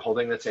products you're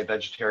holding that say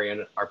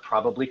vegetarian are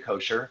probably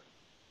kosher.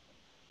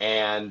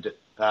 And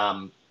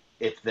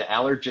if the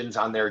allergens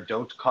on there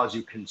don't cause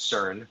you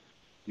concern,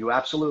 you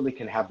absolutely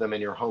can have them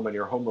in your home and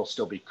your home will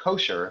still be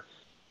kosher,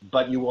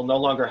 but you will no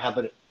longer have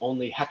an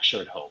only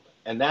hechshered home.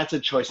 And that's a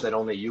choice that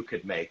only you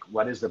could make.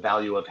 What is the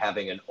value of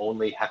having an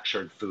only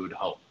hechshered food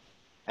home?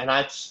 And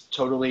that's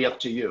totally up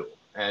to you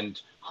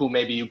and who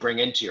maybe you bring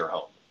into your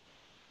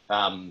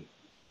home.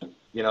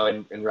 You know,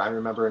 and I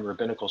remember in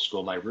rabbinical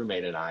school, my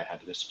roommate and I had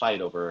this fight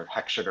over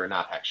hechshered or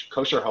not hechshered.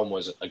 Kosher home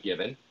was a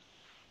given,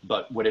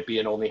 but would it be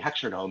an only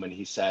hechshered home? And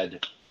he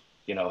said,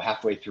 you know,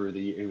 halfway through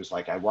he was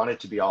like, I want it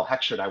to be all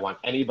hechshered. I want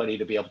anybody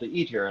to be able to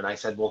eat here. And I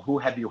said, well, who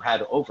have you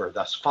had over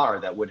thus far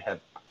that would have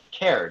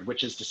cared?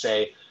 Which is to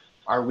say,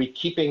 are we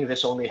keeping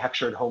this only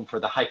hechshered home for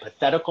the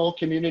hypothetical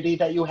community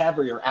that you have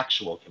or your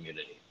actual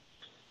community?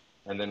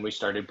 And then we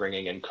started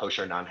bringing in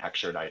kosher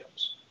non-hechshered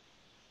items.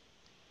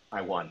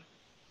 I won.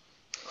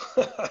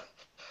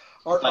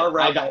 Our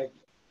rabbi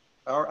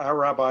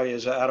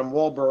is Adam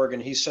Wahlberg,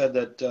 and he said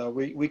that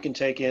we can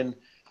take in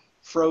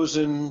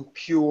frozen,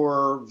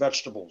 pure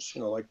vegetables,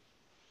 you know, like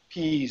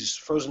peas,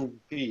 frozen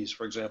peas,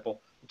 for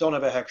example, don't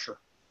have a hechsher.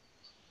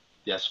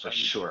 Yes, for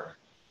sure.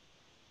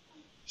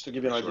 Just to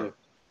give you an idea.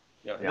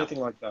 Yeah, anything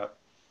like that.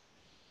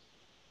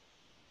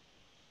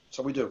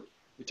 So we do.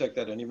 We take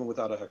that in, even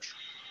without a hechsher.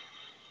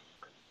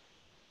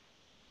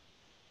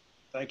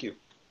 Thank you.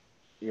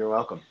 You're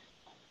welcome.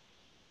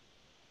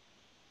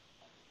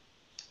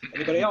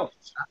 Anybody else?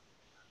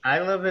 I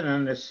live in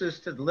an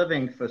assisted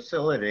living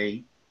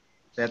facility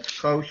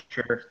that's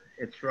kosher.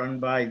 It's run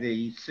by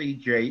the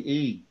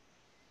CJE.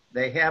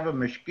 They have a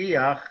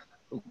mashgiach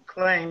who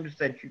claims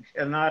that you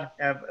cannot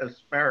have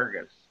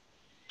asparagus.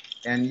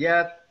 And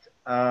yet,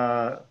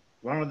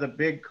 one of the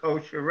big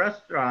kosher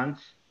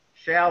restaurants,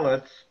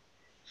 Solace,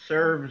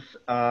 serves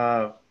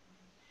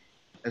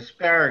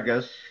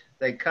asparagus.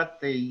 They cut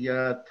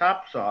the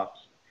tops off.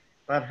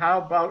 But how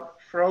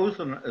about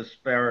frozen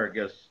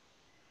asparagus?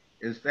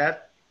 Is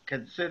that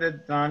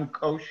considered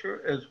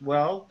non-kosher as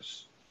well?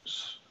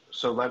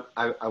 So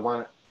I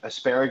want,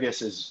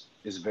 asparagus is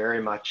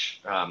very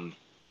much fine.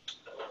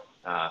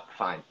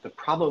 The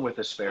problem with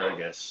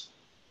asparagus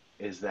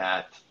is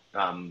that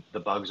the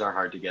bugs are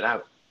hard to get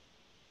out.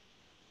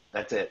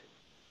 That's it.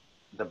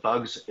 The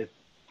bugs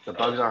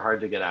are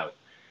hard to get out.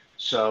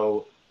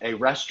 So a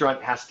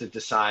restaurant has to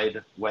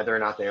decide whether or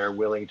not they are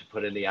willing to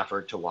put in the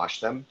effort to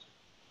wash them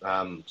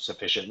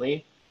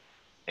sufficiently.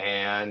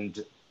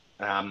 And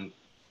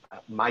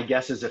my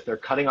guess is if they're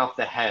cutting off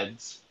the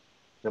heads,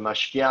 the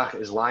mashgiach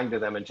is lying to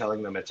them and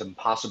telling them it's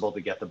impossible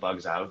to get the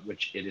bugs out,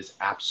 which it is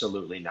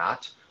absolutely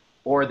not.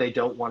 or they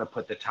don't want to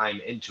put the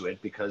time into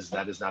it because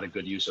that is not a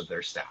good use of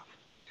their staff.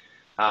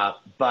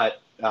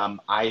 But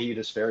I eat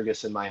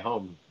asparagus in my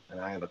home, and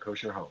I have a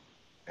kosher home,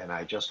 and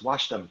I just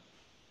wash them,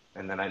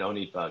 and then I don't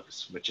eat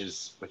bugs, which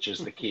is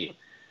the key.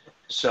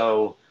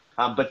 So,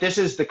 but the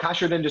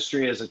kashrut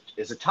industry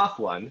is a tough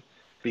one,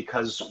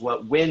 because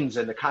what wins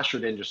in the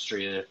kashrut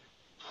industry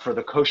for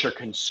the kosher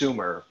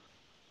consumer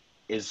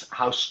is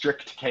how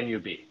strict can you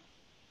be,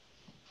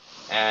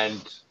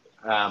 and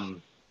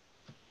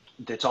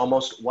it's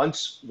almost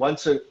once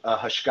a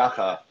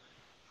hashgacha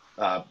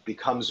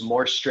becomes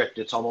more strict,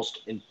 it's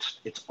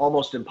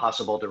almost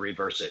impossible to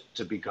reverse it,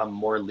 to become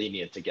more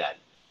lenient again.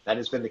 That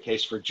has been the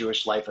case for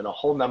Jewish life in a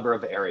whole number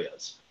of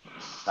areas.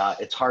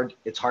 It's hard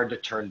to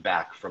turn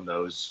back from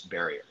those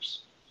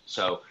barriers.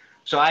 So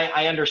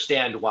I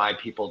understand why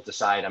people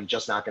decide, I'm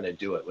just not going to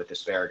do it with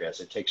asparagus.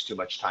 It takes too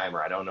much time,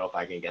 or I don't know if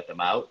I can get them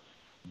out.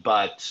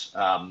 But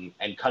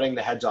and cutting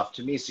the heads off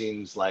to me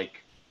seems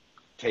like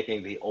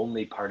taking the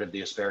only part of the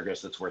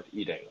asparagus that's worth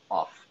eating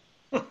off.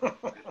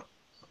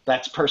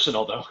 That's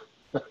personal, though.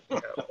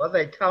 Well,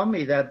 they tell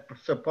me that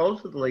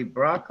supposedly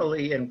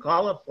broccoli and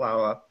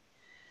cauliflower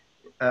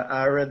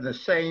are in the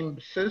same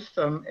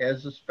system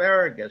as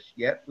asparagus,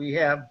 yet we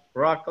have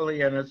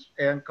broccoli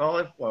and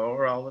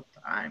cauliflower all the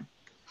time.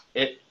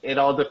 It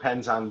all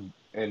depends on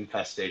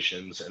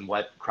infestations and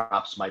what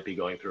crops might be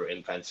going through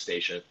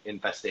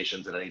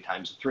infestations at any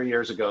time. So 3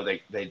 years ago,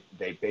 they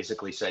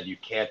basically said you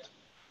can't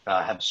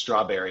have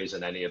strawberries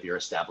in any of your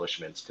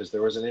establishments because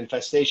there was an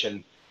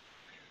infestation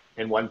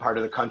in one part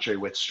of the country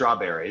with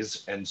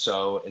strawberries. And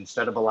so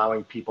instead of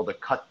allowing people to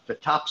cut the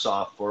tops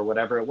off or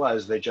whatever it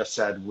was, they just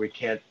said, we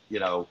can't,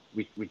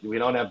 we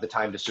don't have the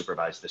time to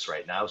supervise this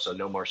right now, so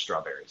no more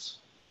strawberries.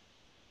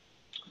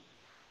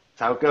 That's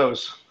how it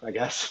goes, I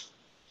guess.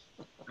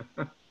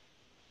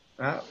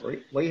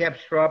 We have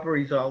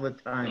strawberries all the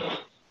time.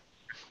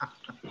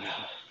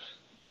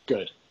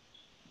 Good.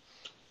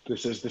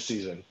 This is the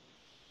season.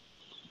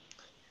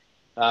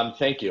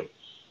 Thank you.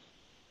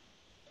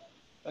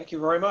 Thank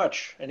you very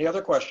much. Any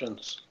other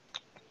questions?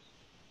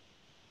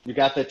 You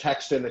got the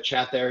text in the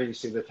chat there? You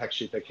see the text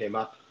sheet that came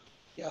up?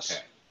 Yes.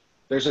 Okay.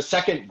 There's a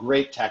second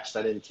great text.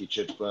 I didn't teach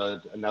it,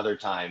 but another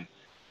time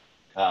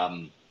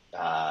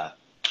that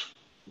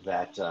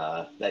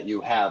you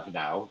have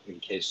now,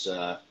 in case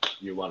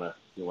you wanna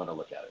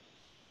look at it.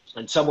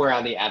 And somewhere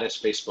on the Addis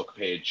Facebook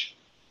page,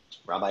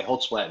 Rabbi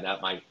Holtzblatt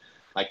and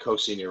my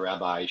co-senior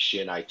rabbi,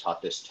 she and I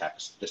taught this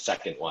text, the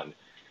second one,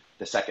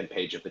 the second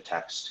page of the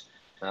text.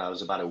 It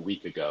was about a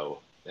week ago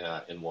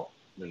in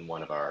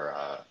one of our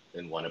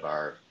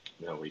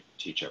we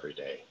teach every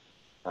day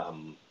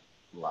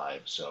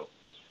live. So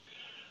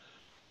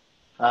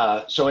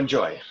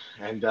enjoy,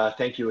 and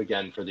thank you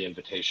again for the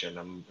invitation.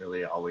 I'm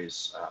really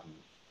always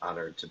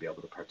honored to be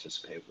able to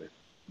participate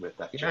with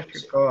that.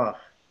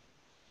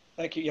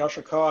 Thank you,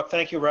 Yasher Koach.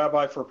 Thank you,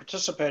 Rabbi, for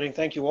participating.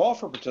 Thank you all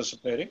for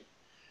participating.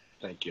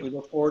 Thank you. We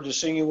look forward to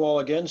seeing you all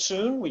again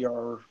soon. We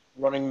are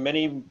running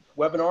many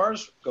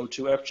webinars. Go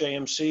to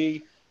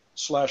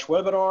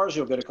fjmc/webinars.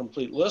 You'll get a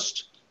complete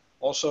list.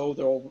 Also,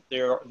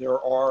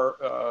 there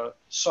are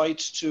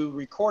sites to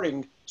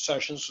recording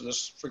sessions. So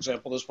this, for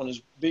example, this one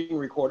is being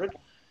recorded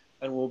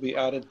and will be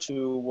added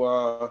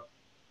to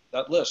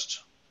that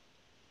list.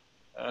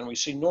 And we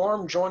see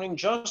Norm joining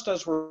just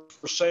as we're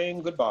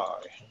saying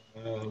goodbye.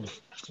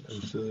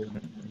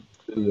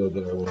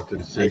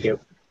 Thank you.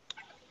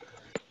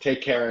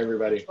 Take care,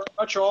 everybody. Thank you very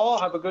much, all.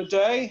 Have a good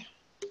day.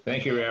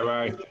 Thank you,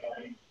 Rabbi.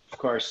 Of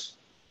course.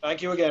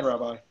 Thank you again,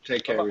 Rabbi.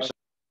 Take care of yourself.